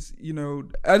thing is, you know,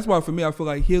 that's why for me, I feel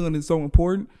like healing is so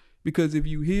important because if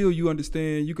you heal, you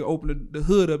understand, you can open the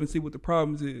hood up and see what the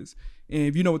problems is. And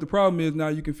if you know what the problem is, now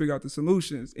you can figure out the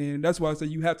solutions. And that's why I say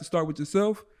you have to start with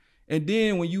yourself. And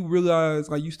then when you realize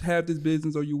like you have this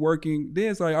business or you're working,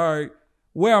 then it's like, all right,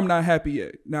 where I'm not happy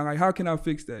at. Now, like, how can I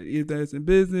fix that? If that's in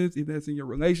business, if that's in your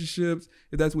relationships,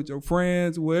 if that's with your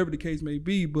friends, whatever the case may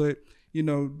be. But, you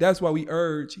know, that's why we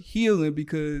urge healing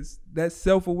because that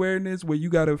self-awareness where you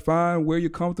got to find where you're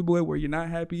comfortable at, where you're not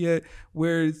happy at,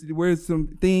 where's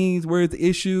some things, where's the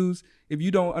issues. If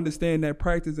you don't understand that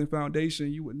practice and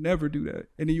foundation, you would never do that.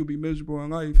 And then you'll be miserable in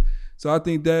life. So I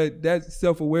think that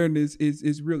self-awareness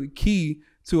is really key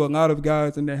to a lot of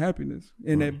guys and their happiness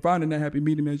and that finding that happy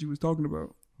medium as you was talking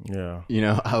about. Yeah. You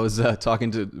know, I was talking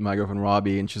to my girlfriend,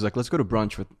 Robbie, and she's like, let's go to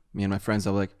brunch with me and my friends.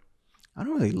 I was like, I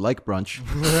don't really like brunch.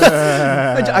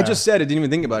 I just said it, didn't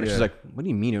even think about it. She's like, what do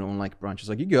you mean you don't like brunch? She's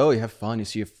like, you go, you have fun, you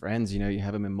see your friends, you know, you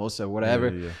have a mimosa, whatever.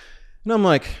 And I'm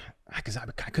like, because I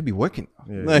could be working.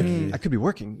 I could be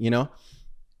working, you know?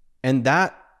 And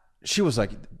that, she was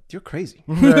like, you're crazy.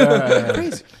 You're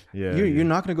crazy. You're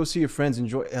not going to go see your friends,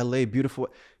 enjoy LA, beautiful,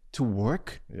 to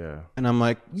work. Yeah. And I'm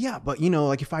like, yeah, but you know,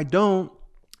 like if I don't,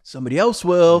 somebody else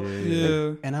will.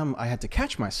 And I had to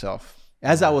catch myself.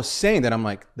 As I was saying that, I'm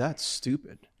like, that's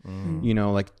stupid. You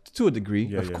know, like to a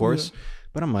degree, of course.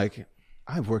 But I'm like,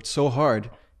 I've worked so hard.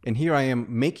 And here I am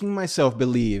making myself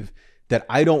believe that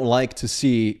I don't like to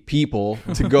see people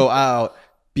to go out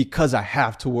because I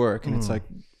have to work. And it's like,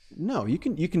 no, you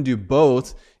can do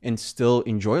both and still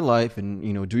enjoy life and,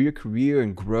 you know, do your career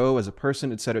and grow as a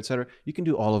person, et cetera, et cetera. You can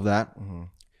do all of that.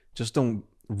 Just don't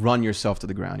run yourself to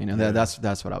the ground. You know, that's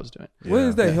what I was doing. What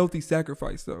is that healthy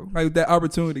sacrifice though? Like that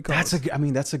opportunity cost?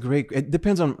 That's a great, it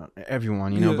depends on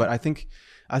everyone, you know, but I think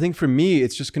for me,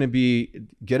 it's just going to be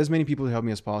get as many people to help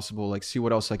me as possible, like see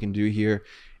what else I can do here.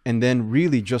 And then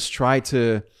really just try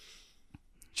to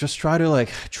like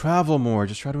travel more,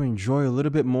 just try to enjoy a little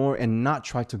bit more and not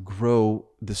try to grow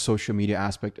the social media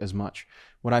aspect as much.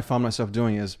 What I found myself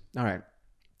doing is, all right,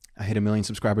 I hit 1 million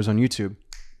subscribers on YouTube.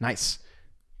 Nice.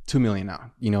 2 million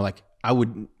now, you know, like I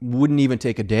wouldn't even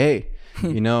take a day,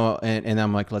 you know, and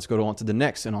I'm like, let's go on to the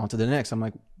next and on to the next. I'm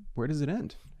like, where does it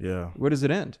end? Where does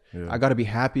it end? I got to be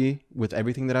happy with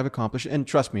everything that I've accomplished. And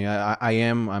trust me,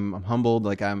 I'm humbled.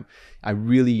 Like I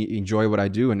really enjoy what I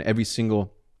do. And every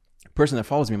single person that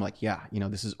follows me, I'm like, yeah, you know,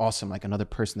 this is awesome. Like another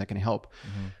person that can help.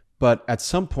 But at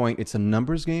some point it's a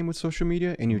numbers game with social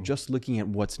media and you're just looking at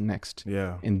what's next.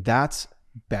 And that's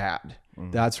bad.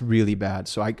 That's really bad.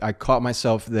 So I caught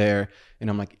myself there and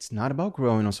I'm like, it's not about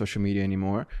growing on social media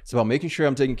anymore. It's about making sure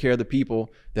I'm taking care of the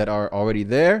people that are already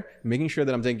there, making sure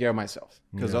that I'm taking care of myself.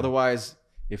 Because otherwise,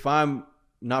 if I'm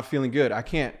not feeling good, I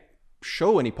can't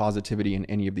show any positivity in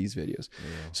any of these videos.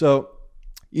 So,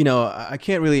 you know, I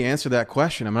can't really answer that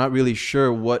question. I'm not really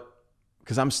sure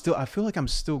because I feel like I'm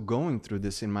still going through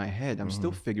this in my head. I'm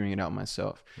still figuring it out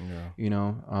myself. You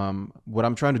know, what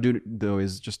I'm trying to do though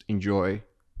is just enjoy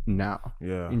now.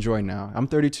 Enjoy now. I'm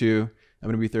 32. I'm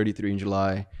going to be 33 in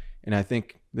July. And I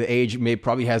think the age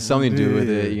probably has something to do with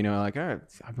it. You know, like, all right,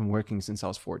 I've been working since I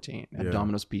was 14 at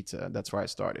Domino's Pizza. That's where I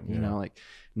started. You know, like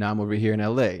now I'm over here in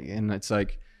LA and it's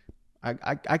like,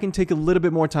 I can take a little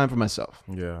bit more time for myself.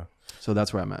 So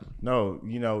that's where I'm at. No,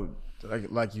 you know,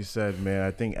 like you said, man,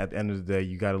 I think at the end of the day,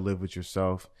 you got to live with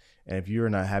yourself. And if you're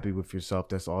not happy with yourself,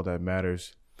 that's all that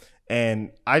matters.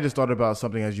 And I just thought about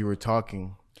something as you were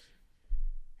talking.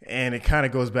 And it kind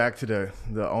of goes back to the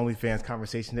OnlyFans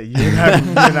conversation that you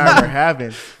and I were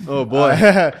having. Oh boy!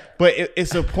 But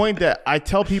it's a point that I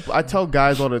tell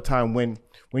guys all the time, when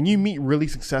you meet really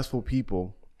successful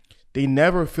people, they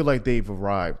never feel like they've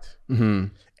arrived. Mm-hmm.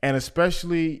 And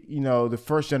especially, the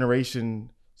first generation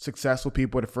successful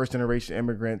people, the first generation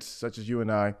immigrants such as you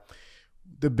and I,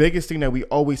 the biggest thing that we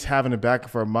always have in the back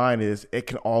of our mind is it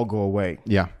can all go away.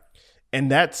 Yeah. And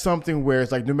that's something where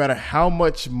it's like, no matter how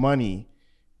much money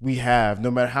we have,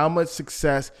 no matter how much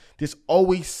success, there's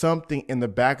always something in the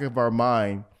back of our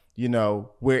mind,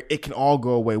 where it can all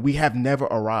go away. We have never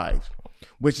arrived,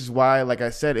 which is why, like I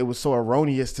said, it was so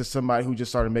erroneous to somebody who just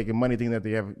started making money thinking that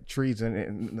they have trees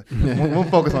and we'll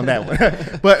focus on that one.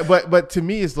 But to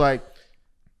me, it's like,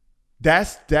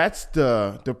 that's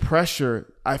the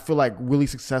pressure I feel like really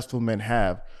successful men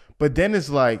have. But then it's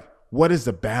like, what is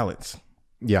the balance?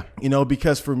 Yeah.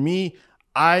 Because for me,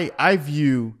 I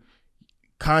view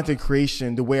content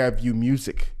creation the way I view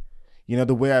music,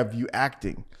 the way I view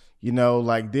acting,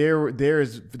 like there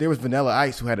was Vanilla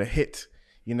Ice who had a hit,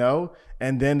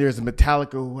 and then there's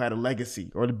Metallica who had a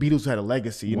legacy, or the Beatles who had a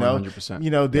legacy,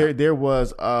 100%. There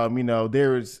was,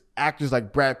 there was actors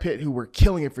like Brad Pitt who were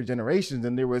killing it for generations,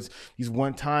 and there was these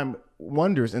one-time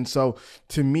wonders. And so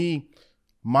to me,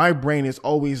 my brain is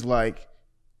always like,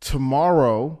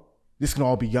 tomorrow, this can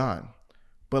all be gone.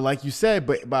 But like you said,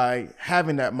 but by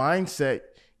having that mindset,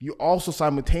 you also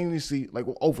simultaneously like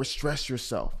will overstress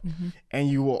yourself, and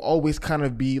you will always kind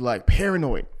of be like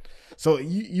paranoid. So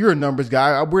you're a numbers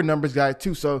guy. We're a numbers guy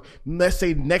too. So let's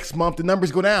say next month the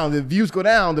numbers go down, the views go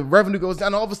down, the revenue goes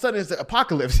down. All of a sudden it's the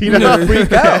apocalypse. Freak out.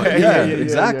 Yeah,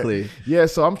 exactly. Yeah.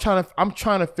 So I'm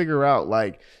trying to figure out,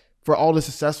 like, for all the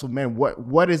successful men,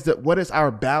 what is our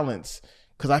balance?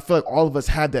 Because I feel like all of us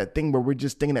have that thing where we're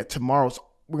just thinking that tomorrow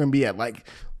we're gonna be at like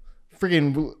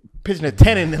freaking pitching a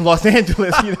tent in Los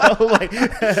Angeles, like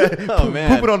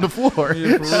pooping on the floor.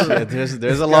 Yeah,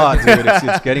 there's a lot, dude.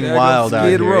 It's getting wild out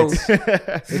here.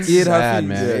 It's sad,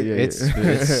 man. Yeah.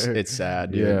 It's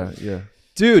sad, dude. Yeah.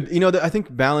 Dude, I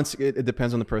think balance, it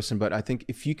depends on the person, but I think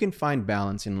if you can find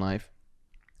balance in life,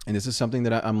 and this is something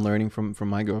that I'm learning from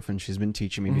my girlfriend. She's been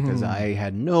teaching me, because I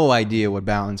had no idea what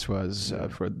balance was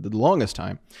for the longest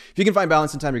time. If you can find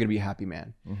balance in time, you're going to be a happy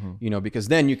man, because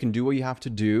then you can do what you have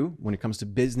to do when it comes to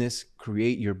business,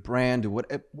 create your brand,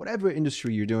 whatever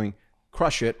industry you're doing,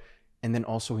 crush it, and then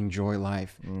also enjoy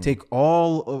life. Take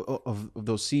all of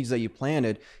those seeds that you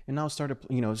planted and now start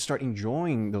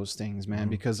enjoying those things, man,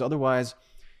 because otherwise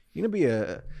you're going to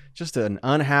be just an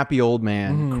unhappy old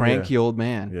man, cranky old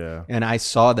man. Yeah. And I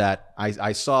saw that.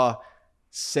 I saw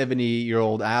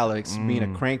 70-year-old Alex being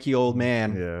a cranky old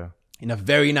man in a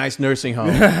very nice nursing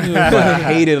home, but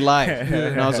hated life.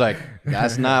 And I was like,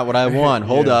 that's not what I want.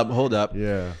 Hold up.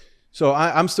 Yeah. So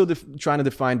I'm still trying to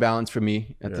define balance for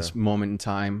me at this moment in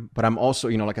time. But I'm also,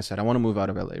 like I said, I want to move out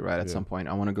of LA, right? At some point,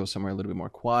 I want to go somewhere a little bit more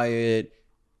quiet,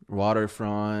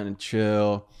 waterfront, and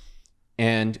chill.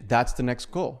 And that's the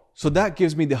next goal. So that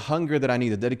gives me the hunger that I need,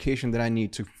 the dedication that I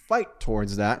need to fight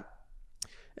towards that.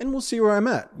 And we'll see where I'm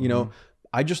at.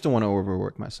 I just don't want to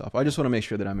overwork myself. I just want to make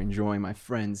sure that I'm enjoying my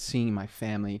friends, seeing my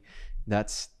family.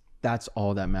 That's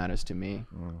all that matters to me,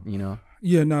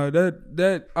 Yeah, no,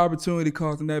 that opportunity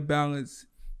cost and that balance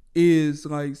is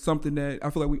like something that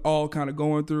I feel like we all kind of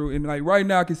going through. And like right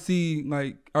now I can see,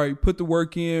 like, all right, put the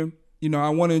work in. I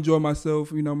want to enjoy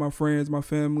myself, my friends, my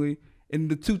family. And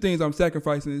the two things I'm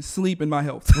sacrificing is sleep and my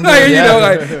health.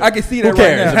 I can see that right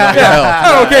now.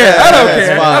 I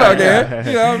don't care.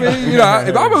 You know what I mean?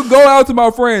 If I'm gonna go out to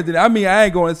my friends, then I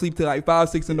ain't going to sleep till like 5,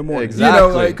 6 in the morning.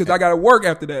 Exactly. Because I got to work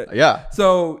after that. Yeah.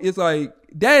 So it's like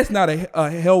that's not a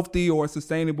healthy or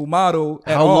sustainable model.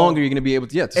 How long are you going to be able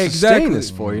to sustain this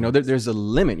for? There's a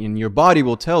limit, and your body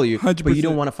will tell you, 100%. But you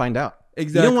don't want to find out.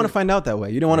 Exactly. You don't want to find out that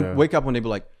way. You don't want to wake up one day and be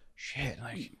like, shit,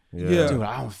 like. Yeah. Dude,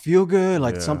 I don't feel good.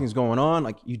 Like something's going on.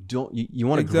 Like you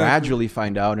want to gradually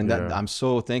find out. And that I'm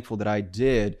so thankful that I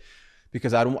did,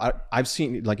 because I've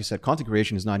seen, like you said, content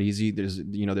creation is not easy.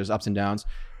 There's ups and downs.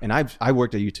 And I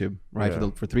worked at YouTube, right,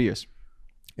 for 3 years.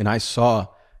 And I saw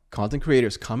content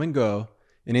creators come and go.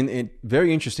 And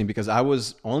very interesting, because I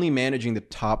was only managing the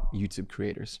top YouTube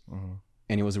creators.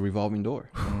 And it was a revolving door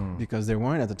because they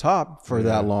weren't at the top for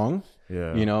that long.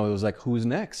 Yeah. It was like, who's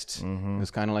next? It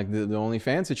was kind of like the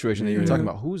OnlyFans situation that you were talking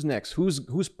about. Who's next?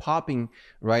 Who's popping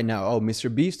right now? Oh,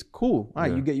 Mr. Beast? Cool. All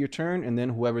right, you get your turn, and then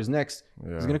whoever's next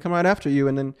is going to come right after you.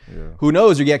 And then who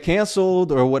knows? You get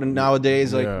canceled or what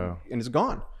nowadays, and it's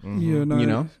gone. Yeah,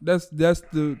 no, that's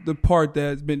the part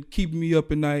that's been keeping me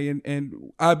up at night,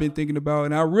 and I've been thinking about,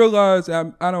 and I realize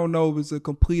I don't know if it's a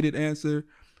completed answer,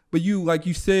 but you, like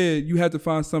you said, you had to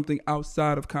find something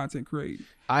outside of content creating.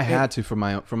 I had to for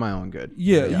my own good.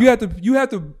 Yeah, you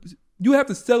have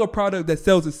to sell a product that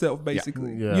sells itself,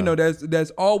 basically. Yeah. You know,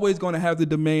 that's always going to have the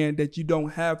demand that you don't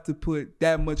have to put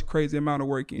that much crazy amount of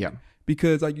work in. Yeah.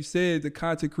 Because like you said, the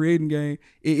content creating game,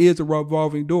 it is a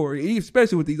revolving door,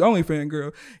 especially with these OnlyFans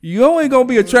girls. You only going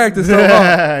to be attracted so long.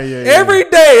 Every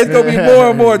day it's going to be more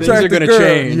and more attractive girls.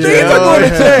 Things are going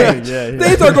to change.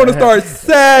 Things are going to start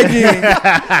sagging.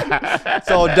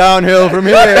 It's all downhill from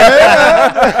here.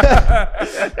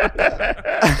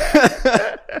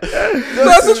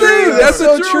 That's the thing. That's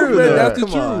the truth, man. That's the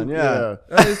truth. Yeah.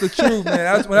 That is the truth,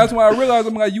 man. That's why I realized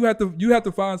I'm like, you have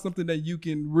to find something that you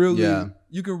can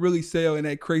really sell and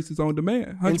that creates its own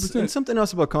demand. 100%. And something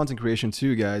else about content creation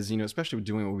too, guys, you know, especially with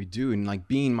doing what we do and like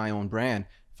being my own brand.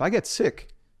 If I get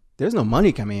sick, there's no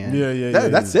money coming in.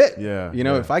 That's it. Yeah. You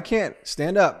know, if I can't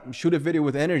stand up, shoot a video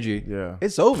with energy,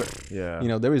 it's over. Yeah. You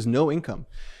know, there is no income.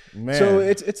 Man.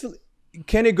 So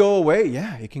can it go away?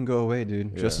 Yeah, it can go away,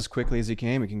 dude. Just as quickly as it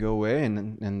came, it can go away,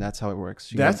 and that's how it works.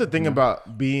 That's the thing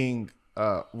about being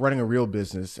running a real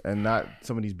business and not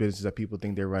some of these businesses that people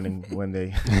think they're running when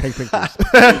they take pictures.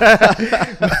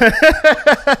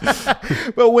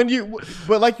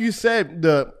 But like you said,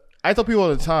 I tell people all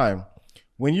the time,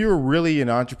 when you're really an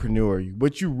entrepreneur,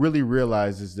 what you really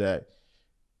realize is that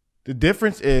the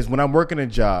difference is when I'm working a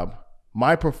job,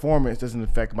 my performance doesn't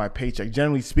affect my paycheck,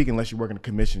 generally speaking, unless you're working a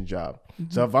commission job. Mm-hmm.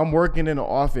 So if I'm working in an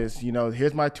office, you know,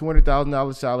 here's my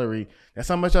 $200,000 salary. That's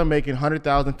how much I'm making, $100,000,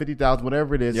 $50,000,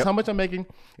 whatever it is. That's how much I'm making.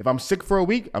 If I'm sick for a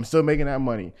week, I'm still making that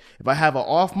money. If I have an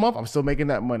off month, I'm still making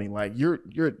that money. Like your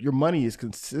money is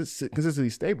consistently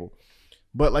stable.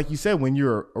 But like you said, when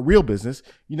you're a real business,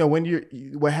 you know,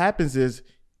 what happens is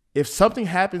if something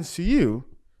happens to you,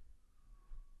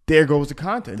 there goes the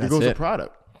content, there goes the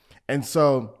product. And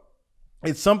so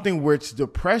it's something which the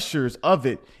pressures of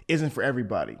it isn't for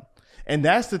everybody. And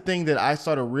that's the thing that I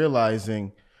started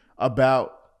realizing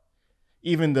about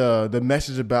even the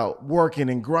message about working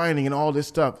and grinding and all this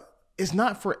stuff. It's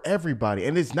not for everybody.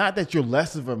 And it's not that you're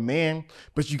less of a man,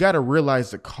 but you got to realize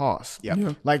the cost.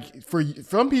 Yeah. Like for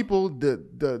some people,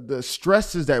 the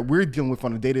stresses that we're dealing with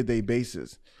on a day-to-day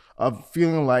basis of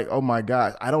feeling like, oh my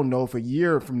gosh, I don't know if a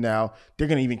year from now, they're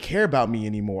going to even care about me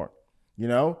anymore. You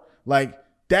know, like,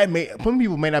 some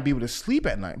people may not be able to sleep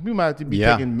at night. We might have to be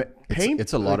taking pain.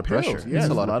 It's a lot of pressure. Yeah, it's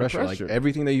a lot of pressure. Like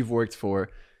everything that you've worked for,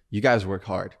 you guys work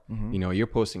hard. Mm-hmm. You know, you're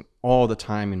posting all the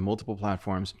time in multiple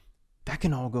platforms. That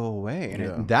can all go away.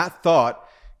 And that thought,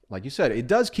 like you said, it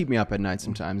does keep me up at night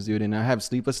sometimes, dude. And I have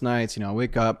sleepless nights. You know, I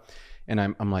wake up and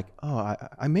I'm like, oh,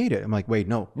 I made it. I'm like, wait,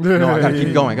 no, I gotta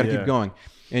keep going. I gotta keep going.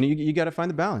 And you got to find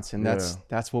the balance. And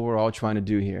that's what we're all trying to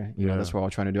do here. You know, that's what we're all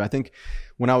trying to do. I think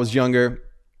when I was younger,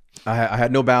 I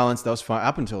had no balance. That was fine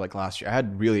up until like last year. I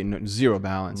had really zero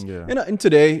balance. Yeah. And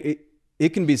today it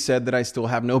can be said that I still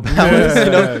have no balance.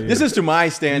 You know, this is to my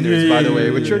standards, by the way,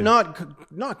 which are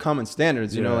not common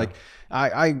standards. You know, like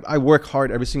I work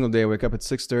hard every single day. I wake up at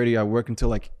 6:30. I work until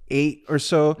like 8 or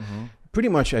so, pretty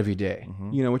much every day.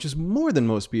 You know, which is more than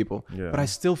most people. Yeah. But I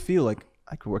still feel like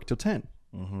I could work till 10.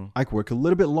 I could work a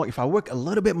little bit long. If I work a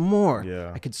little bit more,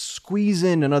 I could squeeze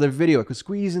in another video. I could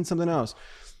squeeze in something else.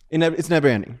 It's never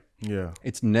ending. Yeah.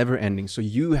 It's never ending. So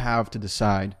you have to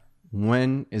decide,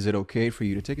 when is it okay for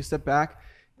you to take a step back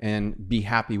and be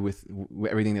happy with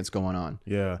everything that's going on?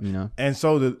 Yeah. You know? And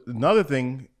so another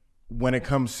thing, when it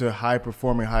comes to high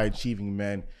performing, high achieving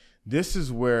men, this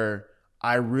is where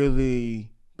I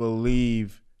really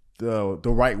believe the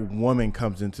right woman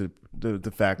comes into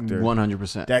the factor.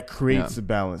 100%. That creates a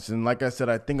balance. And like I said,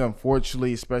 I think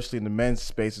unfortunately, especially in the men's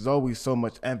space, there's always so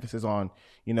much emphasis on,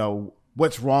 you know,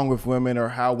 what's wrong with women or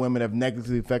how women have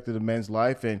negatively affected a man's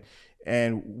life.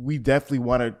 And we definitely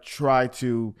want to try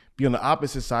to be on the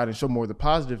opposite side and show more of the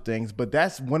positive things. But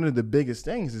that's one of the biggest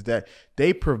things, is that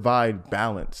they provide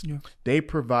balance. Yeah. They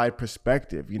provide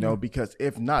perspective, you know, because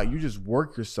if not, you just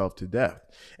work yourself to death.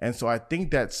 And so I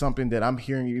think that's something that I'm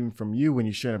hearing even from you when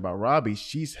you're sharing about Robbie.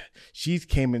 She's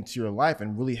came into your life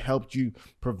and really helped you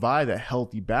provide a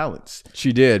healthy balance.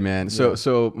 She did, man. Yeah.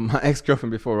 So my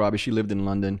ex-girlfriend before Robbie, she lived in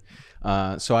London.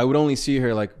 So I would only see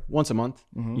her like once a month,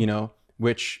 you know,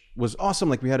 which was awesome.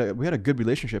 Like we had a good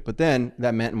relationship, but then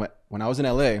that meant when I was in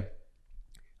LA,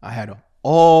 I had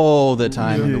all the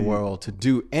time in the world to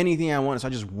do anything I wanted. So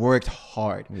I just worked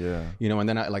hard, you know, and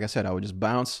then like I said, I would just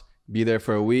bounce, be there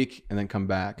for a week and then come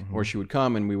back, or she would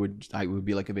come and it would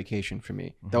be like a vacation for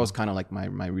me. That was kind of like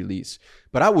my release,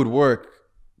 but I would work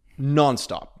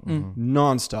nonstop,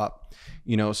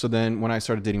 you know? So then when I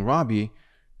started dating Robbie,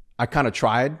 I kind of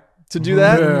tried to do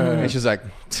that? And she's like,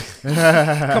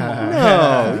 come on,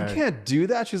 no, you can't do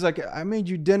that. She's like, I made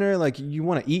you dinner. Like, you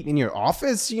want to eat in your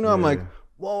office? You know, I'm like,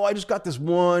 whoa, I just got this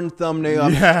one thumbnail.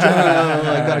 I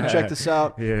got to check this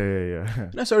out. Yeah.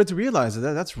 And I started to realize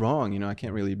that that's wrong. You know, I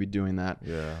can't really be doing that.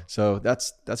 Yeah. So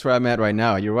that's where I'm at right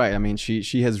now. You're right. I mean,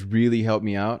 she has really helped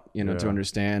me out, you know, to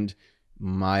understand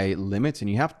my limits, and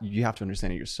you have to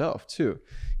understand it yourself too,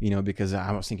 you know, because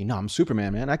I was thinking, no, I'm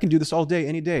Superman, man. I can do this all day,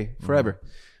 any day, forever.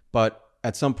 But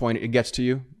at some point it gets to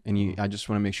you, and I just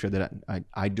want to make sure that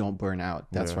I don't burn out.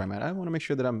 That's where I'm at. I want to make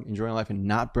sure that I'm enjoying life and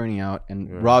not burning out.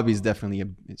 And Robbie's definitely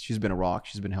she's been a rock.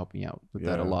 She's been helping me out with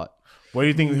that a lot. What do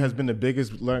you think has been the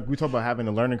biggest we talk about having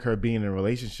a learning curve being in a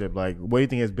relationship. Like, what do you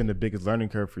think has been the biggest learning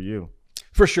curve for you?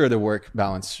 For sure, the work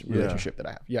balance relationship that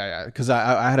I have. Yeah. Because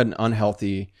I had an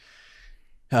unhealthy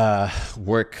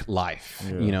work life,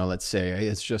 you know, let's say.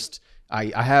 It's just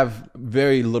I have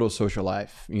very little social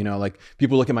life, you know, like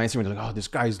people look at my Instagram and they're like, oh, this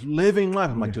guy's living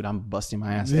life. I'm like, dude, I'm busting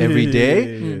my ass every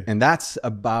day. And that's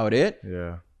about it.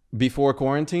 Yeah. Before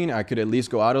quarantine, I could at least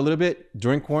go out a little bit.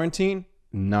 During quarantine,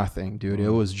 nothing, dude. It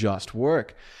was just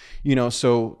work, you know,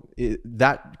 so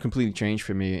that completely changed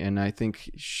for me. And I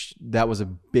think that was a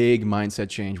big mindset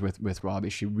change with Robbie.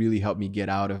 She really helped me get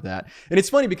out of that. And it's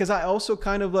funny because I also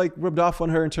kind of like rubbed off on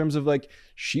her in terms of like,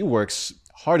 she works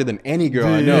harder than any girl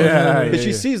I know. But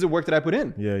she sees the work that I put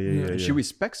in. And she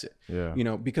respects it. You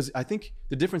know, because I think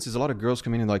the difference is a lot of girls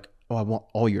come in and like, oh, I want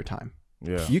all your time.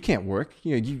 You can't work.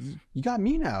 You know, you got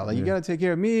me now. Like, you got to take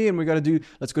care of me, and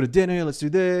let's go to dinner. Let's do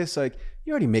this. Like,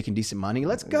 you're already making decent money.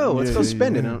 Let's go. Let's go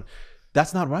spend it. And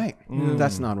that's not right.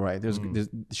 That's not right.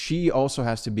 She also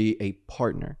has to be a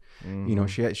partner. You know,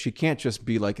 she can't just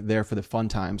be like there for the fun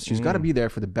times. She's got to be there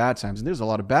for the bad times. And there's a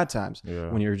lot of bad times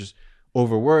when you're just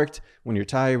overworked, when you're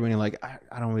tired, when you're like,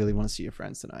 I don't really want to see your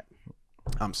friends tonight.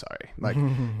 I'm sorry. Like,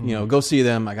 you know, go see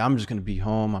them. Like, I'm just going to be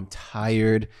home. I'm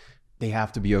tired. They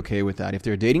have to be okay with that. If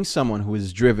they're dating someone who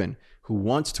is driven, who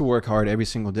wants to work hard every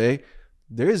single day,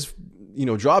 there is, you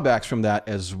know, drawbacks from that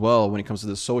as well when it comes to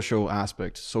the social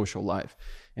aspect, social life.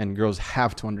 And girls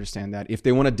have to understand that. If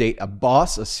they want to date a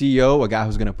boss, a CEO, a guy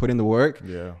who's going to put in the work,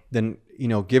 then, you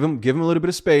know, give him a little bit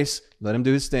of space, let him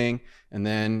do his thing, and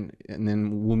then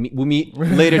we'll meet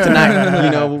later tonight.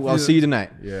 You know, I'll see you tonight.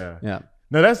 Yeah.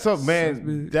 No, that's so,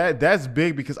 man. That's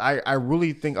big, because I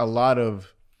really think a lot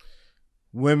of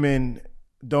women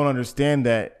don't understand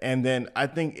that. And then I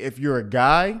think if you're a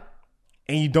guy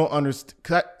and you don't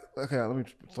understand, okay, let me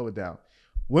slow it down.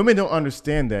 Women don't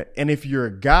understand that. And if you're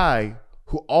a guy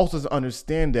who also doesn't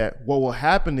understand that, what will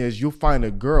happen is you'll find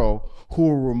a girl who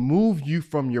will remove you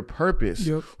from your purpose,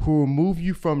 who will remove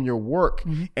you from your work,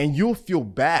 and you'll feel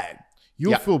bad.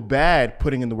 You'll feel bad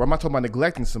putting in the work. I'm not talking about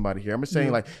neglecting somebody here. I'm just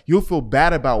saying, like, you'll feel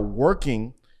bad about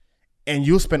working, and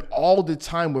you'll spend all the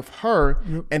time with her.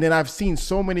 And then I've seen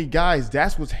so many guys,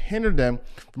 that's what's hindered them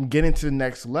from getting to the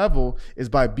next level, is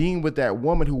by being with that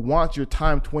woman who wants your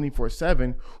time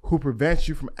 24/7, who prevents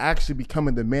you from actually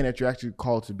becoming the man that you're actually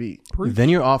called to be. Then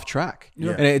you're off track.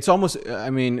 And it's almost,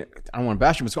 I mean, I don't want to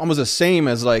bash you, but it's almost the same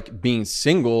as like being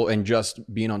single and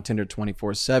just being on Tinder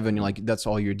 24/7. You're like, that's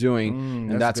all you're doing.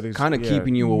 And that's kind of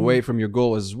keeping you away from your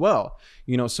goal as well.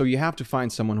 You know, so you have to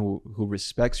find someone who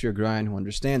respects your grind, who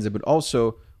understands it, but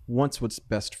also wants what's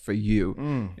best for you.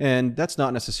 And that's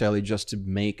not necessarily just to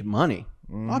make money.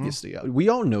 Obviously, we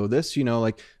all know this, you know,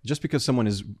 like, just because someone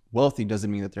is wealthy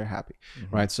doesn't mean that they're happy,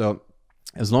 right? So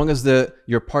as long as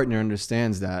your partner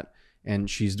understands that, and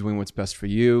she's doing what's best for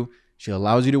you, she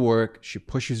allows you to work, she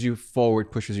pushes you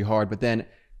forward, pushes you hard, but then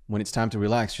when it's time to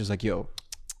relax, she's like, yo,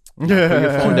 put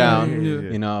your phone down.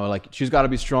 You know, like, she's got to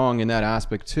be strong in that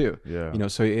aspect too. You know,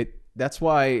 so that's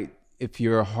why if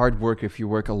you're a hard worker, if you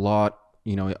work a lot,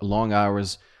 you know, long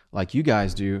hours like you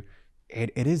guys do,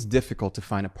 it is difficult to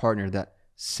find a partner that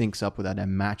syncs up with that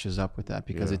and matches up with that,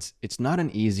 because it's not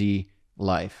an easy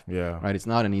life. Right? It's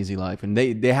not an easy life, and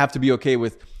they have to be okay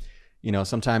with, you know,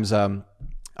 sometimes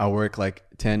I work like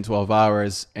 10, 12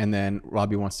 hours, and then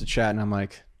Robbie wants to chat, and I'm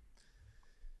like,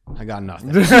 I got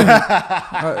nothing.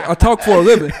 I talk for a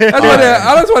living. That's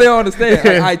why they don't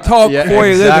understand. I talk for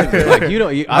a living. Like,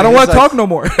 I don't want to talk no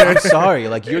more. I'm sorry.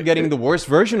 Like, you're getting the worst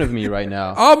version of me right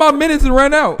now. All my minutes have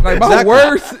run out. Like, my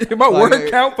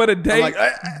word count for the day,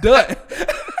 done.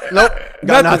 Nope,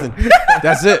 got nothing.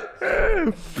 That's it.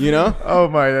 You know? Oh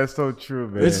my, that's so true,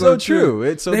 man. It's so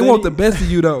true. They want the best of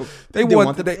you, though. They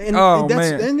want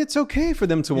man. And it's okay for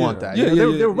them to want that.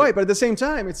 They're right, but at the same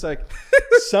time, it's like,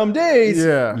 some days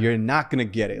you're not gonna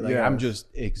get it. Like, I'm just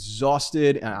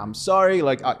exhausted, and I'm sorry.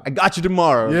 Like, I got you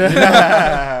tomorrow.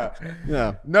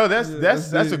 No,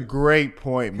 that's a great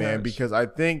point, man. Because I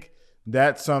think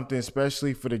that's something,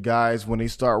 especially for the guys when they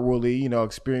start really, you know,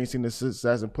 experiencing the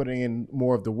success and putting in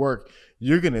more of the work,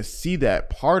 you're going to see that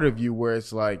part of you where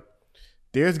it's like,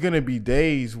 there's going to be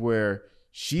days where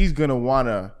she's going to want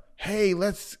to, hey,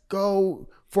 let's go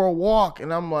for a walk.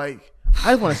 And I'm like,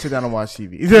 I just want to sit down and watch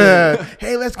TV.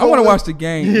 Hey, let's go. I want to watch the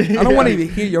game. I don't want to even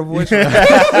hear your voice.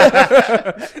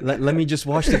 let me just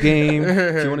watch the game. Do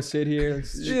you want to sit here? Yeah.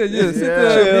 Sit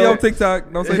there. Be on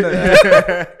TikTok. Don't say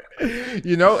that.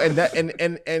 You know,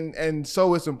 and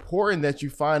so it's important that you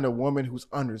find a woman who's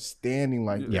understanding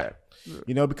like that.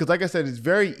 You know, because like I said, it's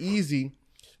very easy.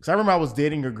 Because I remember I was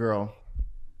dating a girl.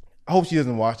 I hope she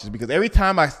doesn't watch this because every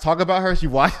time I talk about her, she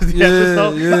watches the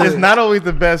episode. It's not always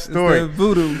the best story. It's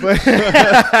voodoo.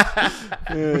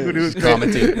 Voodoo's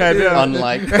commenting,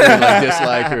 unlike,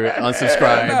 dislike, or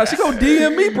unsubscribe. Nah, she gonna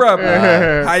DM me probably.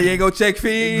 How you ain't gonna check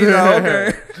feed? Oh,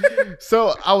 okay.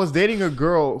 So I was dating a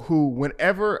girl who,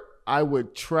 whenever I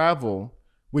would travel,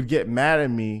 would get mad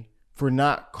at me for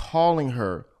not calling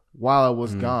her while I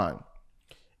was gone.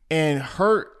 And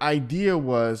her idea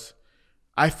was,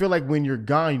 I feel like when you're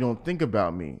gone, you don't think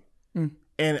about me.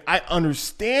 And I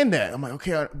understand that. I'm like,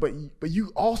 okay, but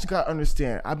you also got to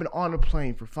understand, I've been on a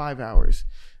plane for 5 hours.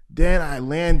 Then I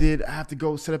landed. I have to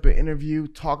go set up an interview,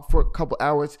 talk for a couple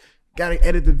hours. Got to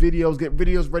edit the videos, get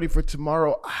videos ready for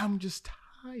tomorrow. I'm just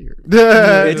tired.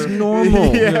 It's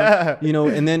normal. You know,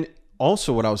 and then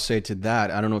also what I would say to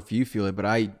that, I don't know if you feel it, but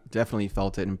I definitely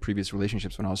felt it in previous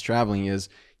relationships when I was traveling, is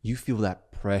you feel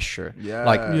that pressure.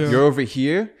 You're over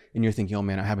here and you're thinking, oh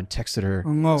man, I haven't texted her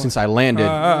since I landed.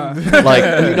 Like,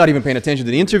 you're not even paying attention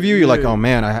to the interview. You're like, oh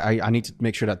man, I need to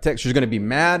make sure that text, she's going to be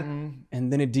mad.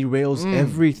 And then it derails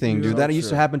everything, dude. That used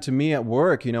to happen to me at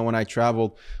work, you know, when I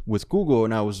traveled with Google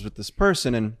and I was with this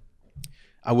person and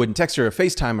I wouldn't text her or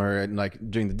FaceTime her like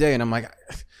during the day. And I'm like,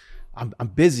 I'm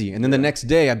busy. And then the next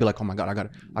day I'd be like, oh my God,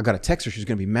 I gotta text her. She's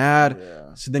going to be mad.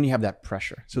 So then you have that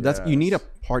pressure. So you need a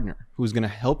partner who's going to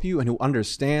help you and who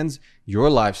understands your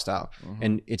lifestyle.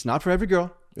 And it's not for every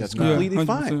girl. That's completely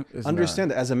fine.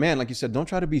 Understand that as a man, like you said, don't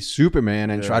try to be Superman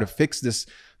and try to fix this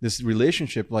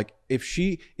relationship. Like, if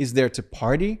she is there to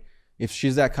party, if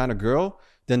she's that kind of girl,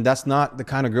 then that's not the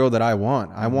kind of girl that I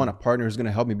want. I want a partner who's going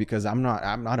to help me because I'm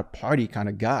not a party kind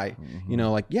of guy. You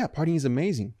know, like, partying is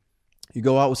amazing. You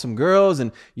go out with some girls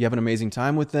and you have an amazing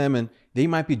time with them, and they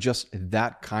might be just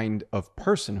that kind of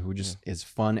person who just is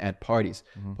fun at parties.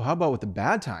 But how about with the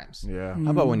bad times? How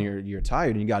about when you're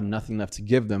tired and you got nothing left to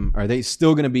give them? Are they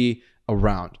still going to be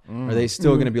around? Are they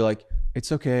still going to be like,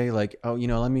 it's okay, like, oh, you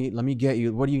know, let me get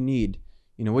you. What do you need?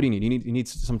 You know, what do you need? You need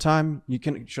some time.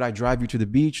 Should I drive you to the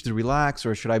beach to relax,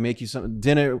 or should I make you some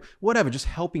dinner? Whatever, just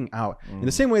helping out. In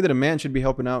the same way that a man should be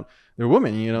helping out their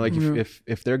woman, you know, like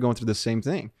if they're going through the same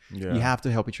thing, you have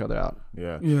to help each other out.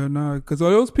 Because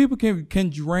those people can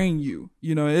drain you.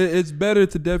 You know, it's better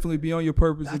to definitely be on your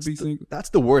purpose and be single. That's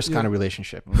the worst kind of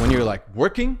relationship, when you're like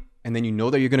working and then you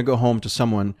know that you're gonna go home to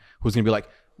someone who's gonna be like,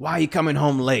 why are you coming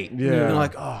home late? And you're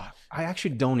like, oh, I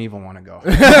actually don't even want to go.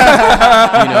 You know,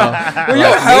 well,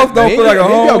 your health don't feel like a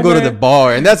home. Maybe I'll go to the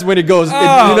bar, and that's when it goes.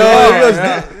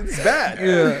 It's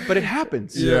bad. But it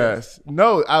happens. Yes.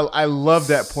 No, I love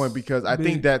that point because I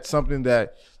think that's something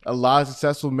that a lot of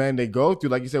successful men, they go through.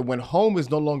 Like you said, when home is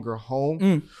no longer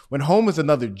home, when home is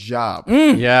another job,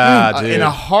 dude, and a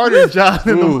harder job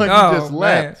than the one you just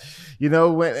left. You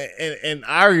know, when and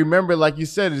I remember, like you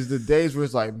said, is the days where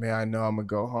it's like, man, I know I'm gonna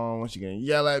go home. She's gonna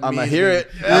yell at me. I'm gonna hear it.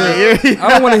 I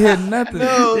don't want to hear nothing.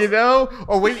 No. You know,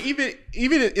 or when even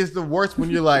it's the worst when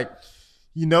you're like,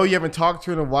 you know, you haven't talked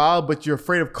to her in a while, but you're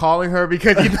afraid of calling her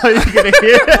because you know you're gonna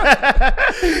hear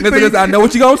it. I know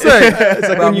what you're gonna say. It's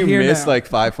like when you miss like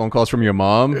 5 phone calls from your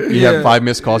mom. You have 5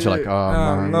 missed calls. You're like,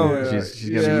 oh, no, she's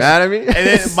gonna be mad at me. And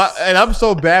then and I'm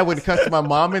so bad when it comes to my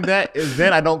mom and that is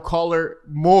then I don't call her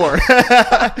more.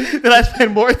 Then I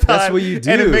spend more time. That's what you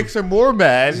do, and it makes her more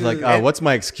mad. She's like, what's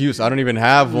my excuse? I don't even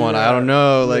have one. I don't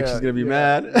know. Like, she's gonna be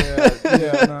mad.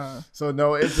 So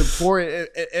no, it's important.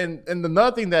 And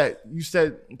another thing that you said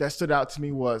that stood out to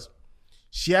me was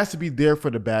she has to be there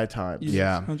for the bad times.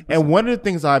 100%. And one of the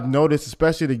things I've noticed,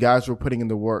 especially the guys who are putting in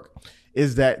the work,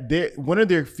 is that one of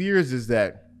their fears is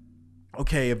that,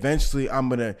 okay, eventually I'm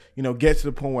gonna, get to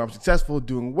the point where I'm successful,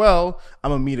 doing well.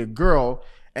 I'm gonna meet a girl.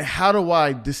 And how do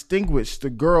I distinguish the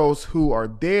girls who are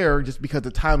there just because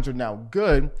the times are now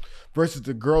good versus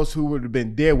the girls who would have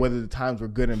been there whether the times were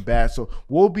good and bad? So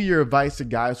what would be your advice to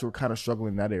guys who are kind of struggling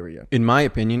in that area? In my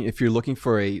opinion, if you're looking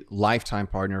for a lifetime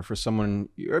partner, for someone,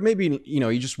 or maybe,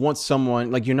 you just want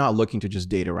someone, like, you're not looking to just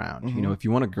date around. If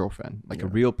you want a girlfriend, like a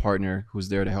real partner who's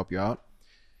there to help you out,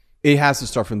 it has to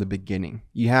start from the beginning.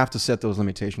 You have to set those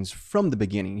limitations from the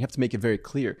beginning. You have to make it very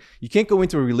clear. You can't go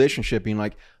into a relationship being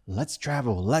like, let's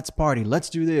travel, let's party, let's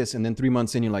do this. And then 3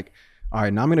 months in, you're like, all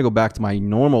right, now I'm going to go back to my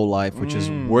normal life, which is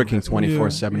working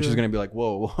 24/7. She's going to be like,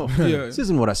 whoa, this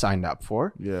isn't what I signed up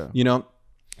for. Yeah. You know?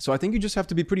 So I think you just have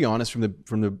to be pretty honest from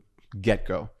the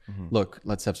get-go. Look,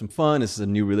 let's have some fun. This is a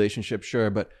new relationship, sure.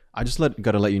 But I just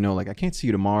got to let you know, like, I can't see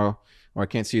you tomorrow, or I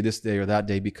can't see you this day or that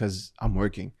day because I'm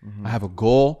working. I have a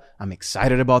goal. I'm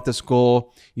excited about this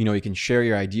goal. You know, you can share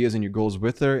your ideas and your goals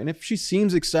with her. And if she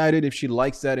seems excited, if she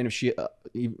likes that, and if she,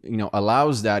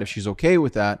 allows that, if she's okay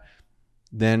with that,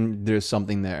 then there's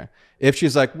something there. If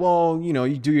she's like, well,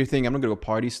 you do your thing, I'm not going to go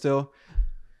party still.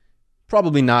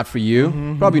 Probably not for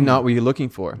you. Probably not what you're looking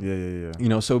for.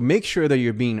 Yeah. So make sure that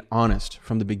you're being honest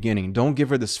from the beginning. Don't give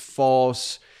her this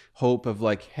false hope of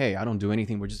like, hey, I don't do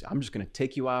anything. I'm just going to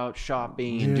take you out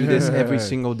shopping and do this every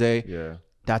single day. Yeah.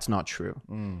 That's not true.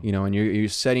 And you're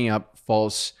setting up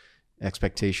false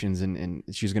expectations, and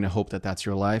she's going to hope that that's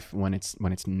your life when it's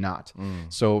not.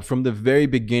 So from the very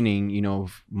beginning,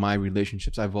 of my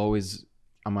relationships, I'm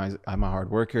a hard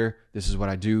worker. This is what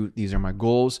I do. These are my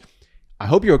goals. I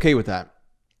hope you're okay with that.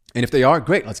 And if they are,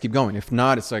 great, let's keep going. If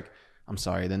not, it's like, I'm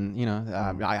sorry, then,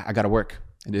 I got to work.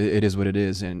 It is what it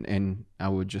is. And I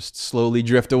would just slowly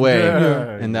drift away.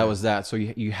 And that was that. So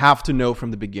you have to know from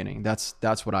the beginning.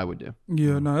 That's what I would do.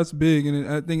 Yeah, no, that's big. And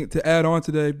I think to add on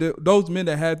to that, those men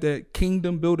that have that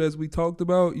kingdom built, as we talked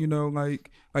about,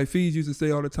 like Fees used to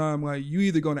say all the time, like, you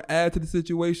either going to add to the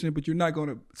situation, but you're not going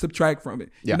to subtract from it.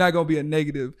 You're not going to be a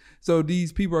negative. So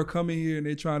these people are coming here and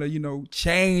they're trying to,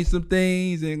 change some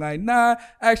things and like, nah,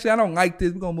 actually, I don't like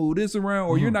this. We're going to move this around,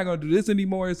 or you're not going to do this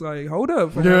anymore. It's like, hold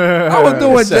up. I was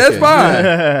doing just fine.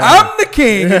 I'm the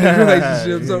king in this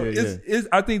relationship. So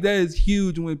I think that is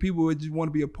huge when people just want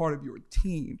to be a part of your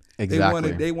team.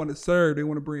 Exactly. They want to serve. They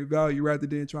want to bring value rather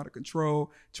than trying to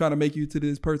control, trying to make you to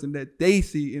this person that they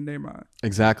see in their mind.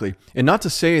 Exactly. And not to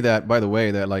say that, by the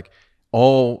way, that like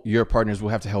all your partners will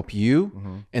have to help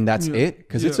you and that's it,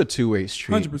 because it's a two-way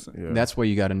street. 100%. Yeah. That's what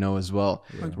you got to know as well.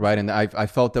 Right. And I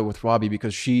felt that with Robbie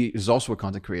because she is also a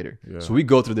content creator. So we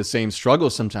go through the same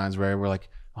struggles sometimes where we're like,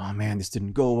 oh man, this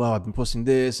didn't go well. I've been posting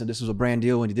this and this was a brand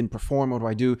deal and it didn't perform. What do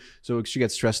I do? So she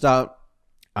gets stressed out.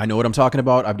 I know what I'm talking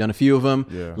about. I've done a few of them.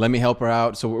 Let me help her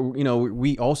out. So,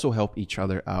 we also help each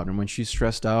other out. And when she's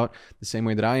stressed out the same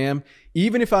way that I am,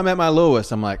 even if I'm at my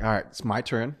lowest, I'm like, all right, it's my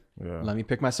turn. Let me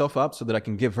pick myself up so that I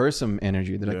can give her some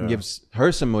energy, that I can give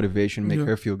her some motivation, make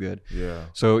her feel good.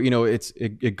 So,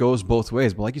 it goes both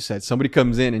ways. But like you said, somebody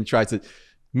comes in and tries to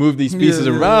move these pieces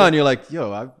around. You're like,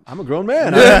 yo, I'm a grown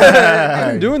man.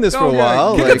 I've been doing this for a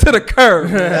while. Kick it to the curb.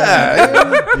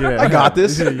 I got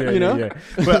this.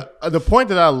 But the point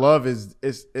that I love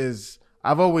is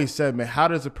I've always said, man, how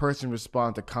does a person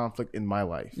respond to conflict in my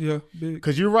life? Yeah, big.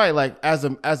 Because you're right. Like as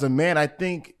a man, I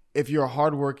think if you're a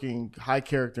hardworking, high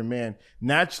character man,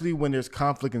 naturally when there's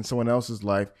conflict in someone else's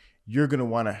life, you're gonna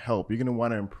want to help. You're gonna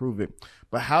want to improve it.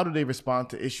 But how do they respond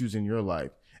to issues in your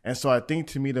life? And so I think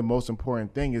to me, the most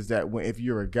important thing is that if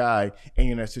you're a guy and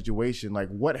you're in that situation, like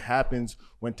what happens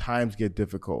when times get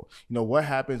difficult? What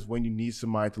happens when you need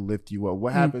somebody to lift you up?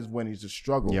 What happens when it's a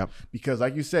struggle? Because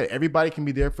like you said, everybody can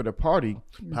be there for the party.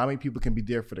 But how many people can be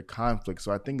there for the conflict?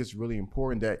 So I think it's really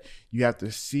important that you have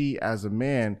to see as a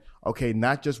man, okay,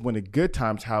 not just when the good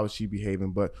times, how is she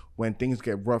behaving, but when things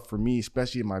get rough for me,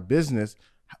 especially in my business,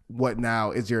 what now?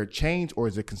 Is there a change or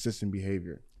is it consistent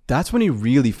behavior? That's when you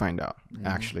really find out,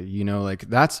 actually, like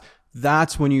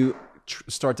that's when you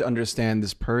start to understand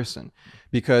this person,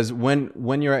 because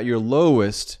when you're at your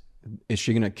lowest, is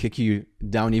she going to kick you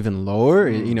down even lower?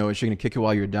 Is she going to kick you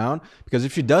while you're down? Because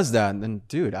if she does that, then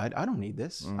dude, I don't need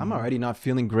this. I'm already not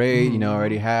feeling great. I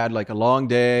already had like a long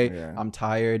day. I'm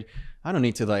tired. I don't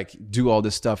need to like do all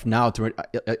this stuff now to,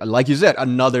 like you said,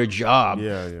 another job.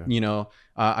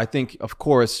 I think of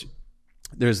course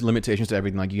there's limitations to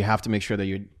everything. Like you have to make sure that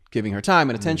you're giving her time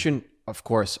and attention, of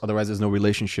course, otherwise there's no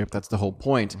relationship. That's the whole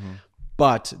point.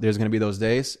 But there's going to be those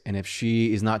days, and if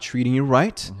she is not treating you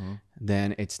right,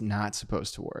 then it's not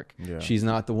supposed to work. She's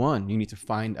not the one. You need to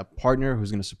find a partner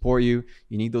who's going to support you.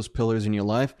 You need those pillars in your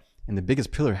life, and the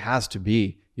biggest pillar has to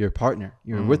be your partner.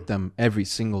 You're with them every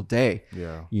single day.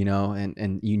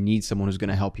 And you need someone who's going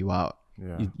to help you out.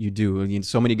 You do.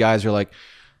 So many guys are like,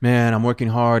 man, I'm working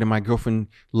hard and my girlfriend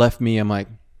left me. I'm like,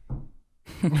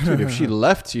 dude, if she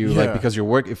left you, like because your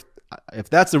work, if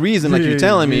that's the reason, like you're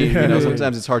telling me,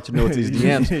 sometimes it's hard to know with these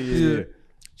DMs.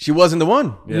 She wasn't the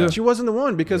one. She wasn't the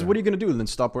one, because what are you gonna do? Then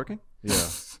stop working?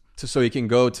 so you can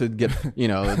go to get,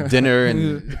 dinner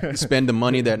and spend the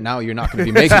money that now you're not going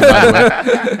to be making, by the way.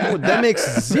 Well, that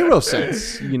makes zero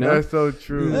sense, That's so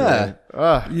true. Yeah.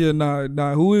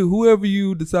 Nah. Whoever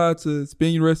you decide to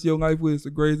spend the rest of your life with is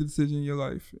the greatest decision in your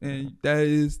life. And that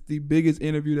is the biggest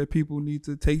interview that people need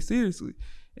to take seriously.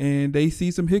 And they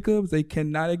see some hiccups, they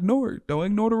cannot ignore it. Don't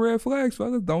ignore the red flags,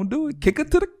 fellas. Don't do it. Kick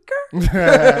it to the curb.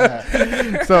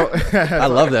 So I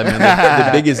love that, man.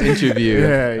 The biggest interview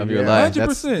of your life.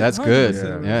 100%, That's good.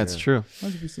 100%. Yeah, it's true.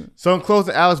 100%. So in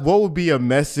closing, Alex, what would be a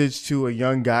message to a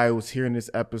young guy who's hearing this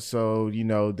episode?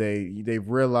 They've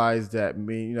realized that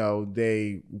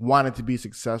they wanted to be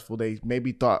successful. They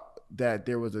maybe thought that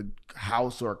there was a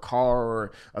house or a car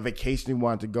or a vacation they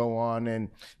wanted to go on, and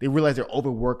they realize they're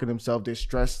overworking themselves, they're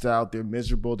stressed out, they're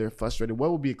miserable, they're frustrated.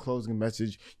 What would be a closing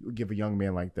message you would give a young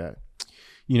man like that?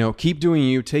 Keep doing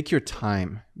you. Take your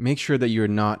time. Make sure that you're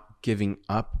not giving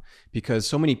up, because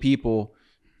so many people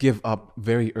give up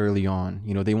very early on.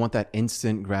 They want that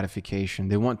instant gratification.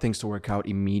 They want things to work out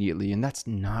immediately, and that's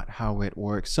not how it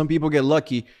works. Some people get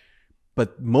lucky,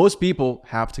 but most people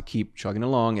have to keep chugging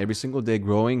along every single day,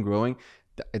 growing.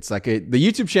 It's like the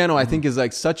YouTube channel, I think, is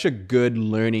like such a good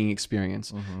learning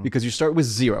experience because you start with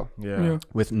zero,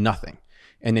 with nothing.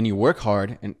 And then you work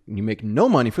hard and you make no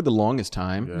money for the longest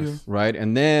time, right?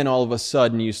 And then all of a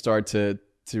sudden you start to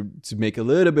make a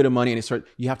little bit of money, and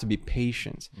you have to be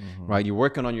patient, right? You're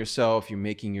working on yourself, you're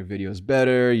making your videos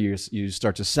better, you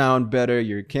start to sound better,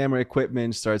 your camera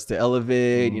equipment starts to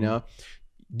elevate,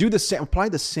 Do the same. Apply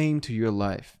the same to your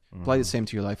life. Apply the same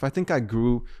to your life. I think I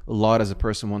grew a lot as a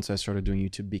person once I started doing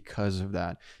YouTube because of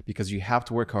that. Because you have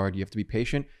to work hard. You have to be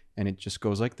patient. And it just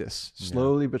goes like this.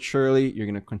 Slowly but surely, you're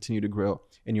going to continue to grow.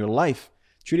 In your life,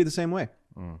 treat it the same way.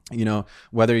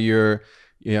 Whether you're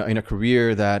in a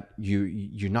career that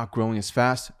you're not growing as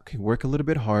fast, okay, work a little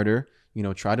bit harder.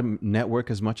 Try to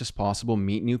network as much as possible,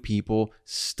 meet new people,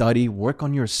 study, work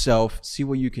on yourself, see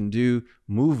what you can do,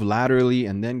 move laterally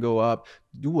and then go up,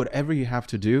 do whatever you have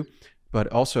to do. But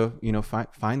also,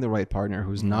 find the right partner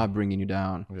who's not bringing you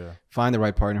down. Find the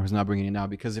right partner who's not bringing you down,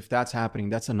 because if that's happening,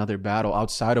 that's another battle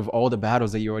outside of all the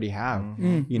battles that you already have.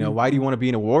 Why do you want to be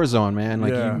in a war zone, man?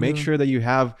 Like, you make sure that you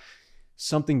have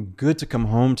something good to come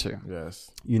home to.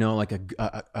 Like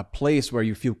a place where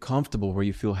you feel comfortable, where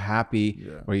you feel happy,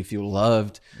 where you feel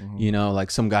loved.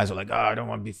 Like some guys are like, I don't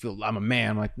want to I'm a man.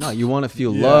 I'm like, no, you want to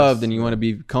feel loved, and you want to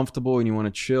be comfortable, and you want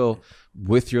to chill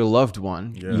with your loved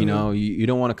one. You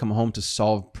don't want to come home to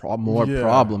solve more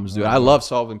problems, dude. I love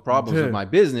solving problems with my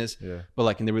business, but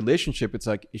like in the relationship, it's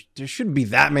like there shouldn't be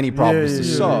that many problems to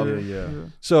solve.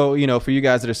 So for you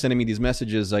guys that are sending me these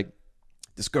messages, like,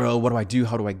 this girl, what do I do?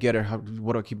 How do I get her?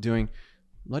 What do I keep doing?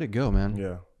 Let it go,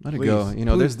 man. Let it go.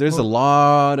 There's a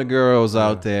lot of girls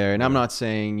out there, and I'm not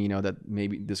saying, that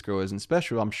maybe this girl isn't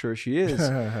special. I'm sure she is,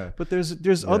 but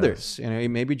there's others. It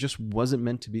maybe just wasn't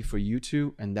meant to be for you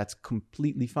two, and that's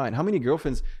completely fine. How many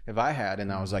girlfriends have I had,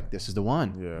 and I was like, this is the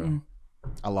one?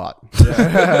 A lot.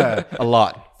 A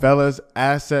lot. Fellas,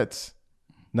 assets,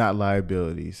 not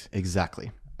liabilities.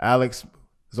 Exactly. Alex,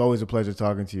 it's always a pleasure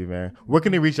talking to you, man. Where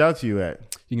can they reach out to you at?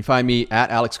 You can find me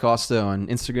at Alex Costa on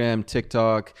Instagram,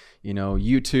 TikTok,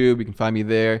 YouTube. You can find me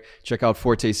there. Check out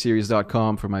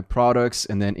forteseries.com for my products,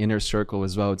 and then Inner Circle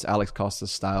as well. It's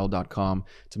alexcostastyle.com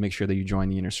to make sure that you join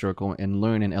the Inner Circle and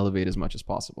learn and elevate as much as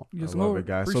possible. I love it,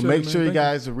 guys. So make sure you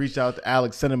guys reach out to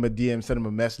Alex, send him a DM, send him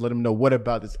a message, let him know what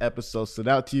about this episode stood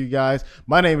out to you guys.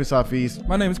 My name is Hafiz.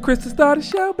 My name is Chris, to start the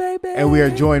show, baby. And we are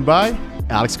joined by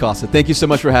Alex Costa. Thank you so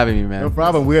much for having me, man. No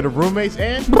problem. We are the roommates,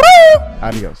 and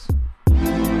adios.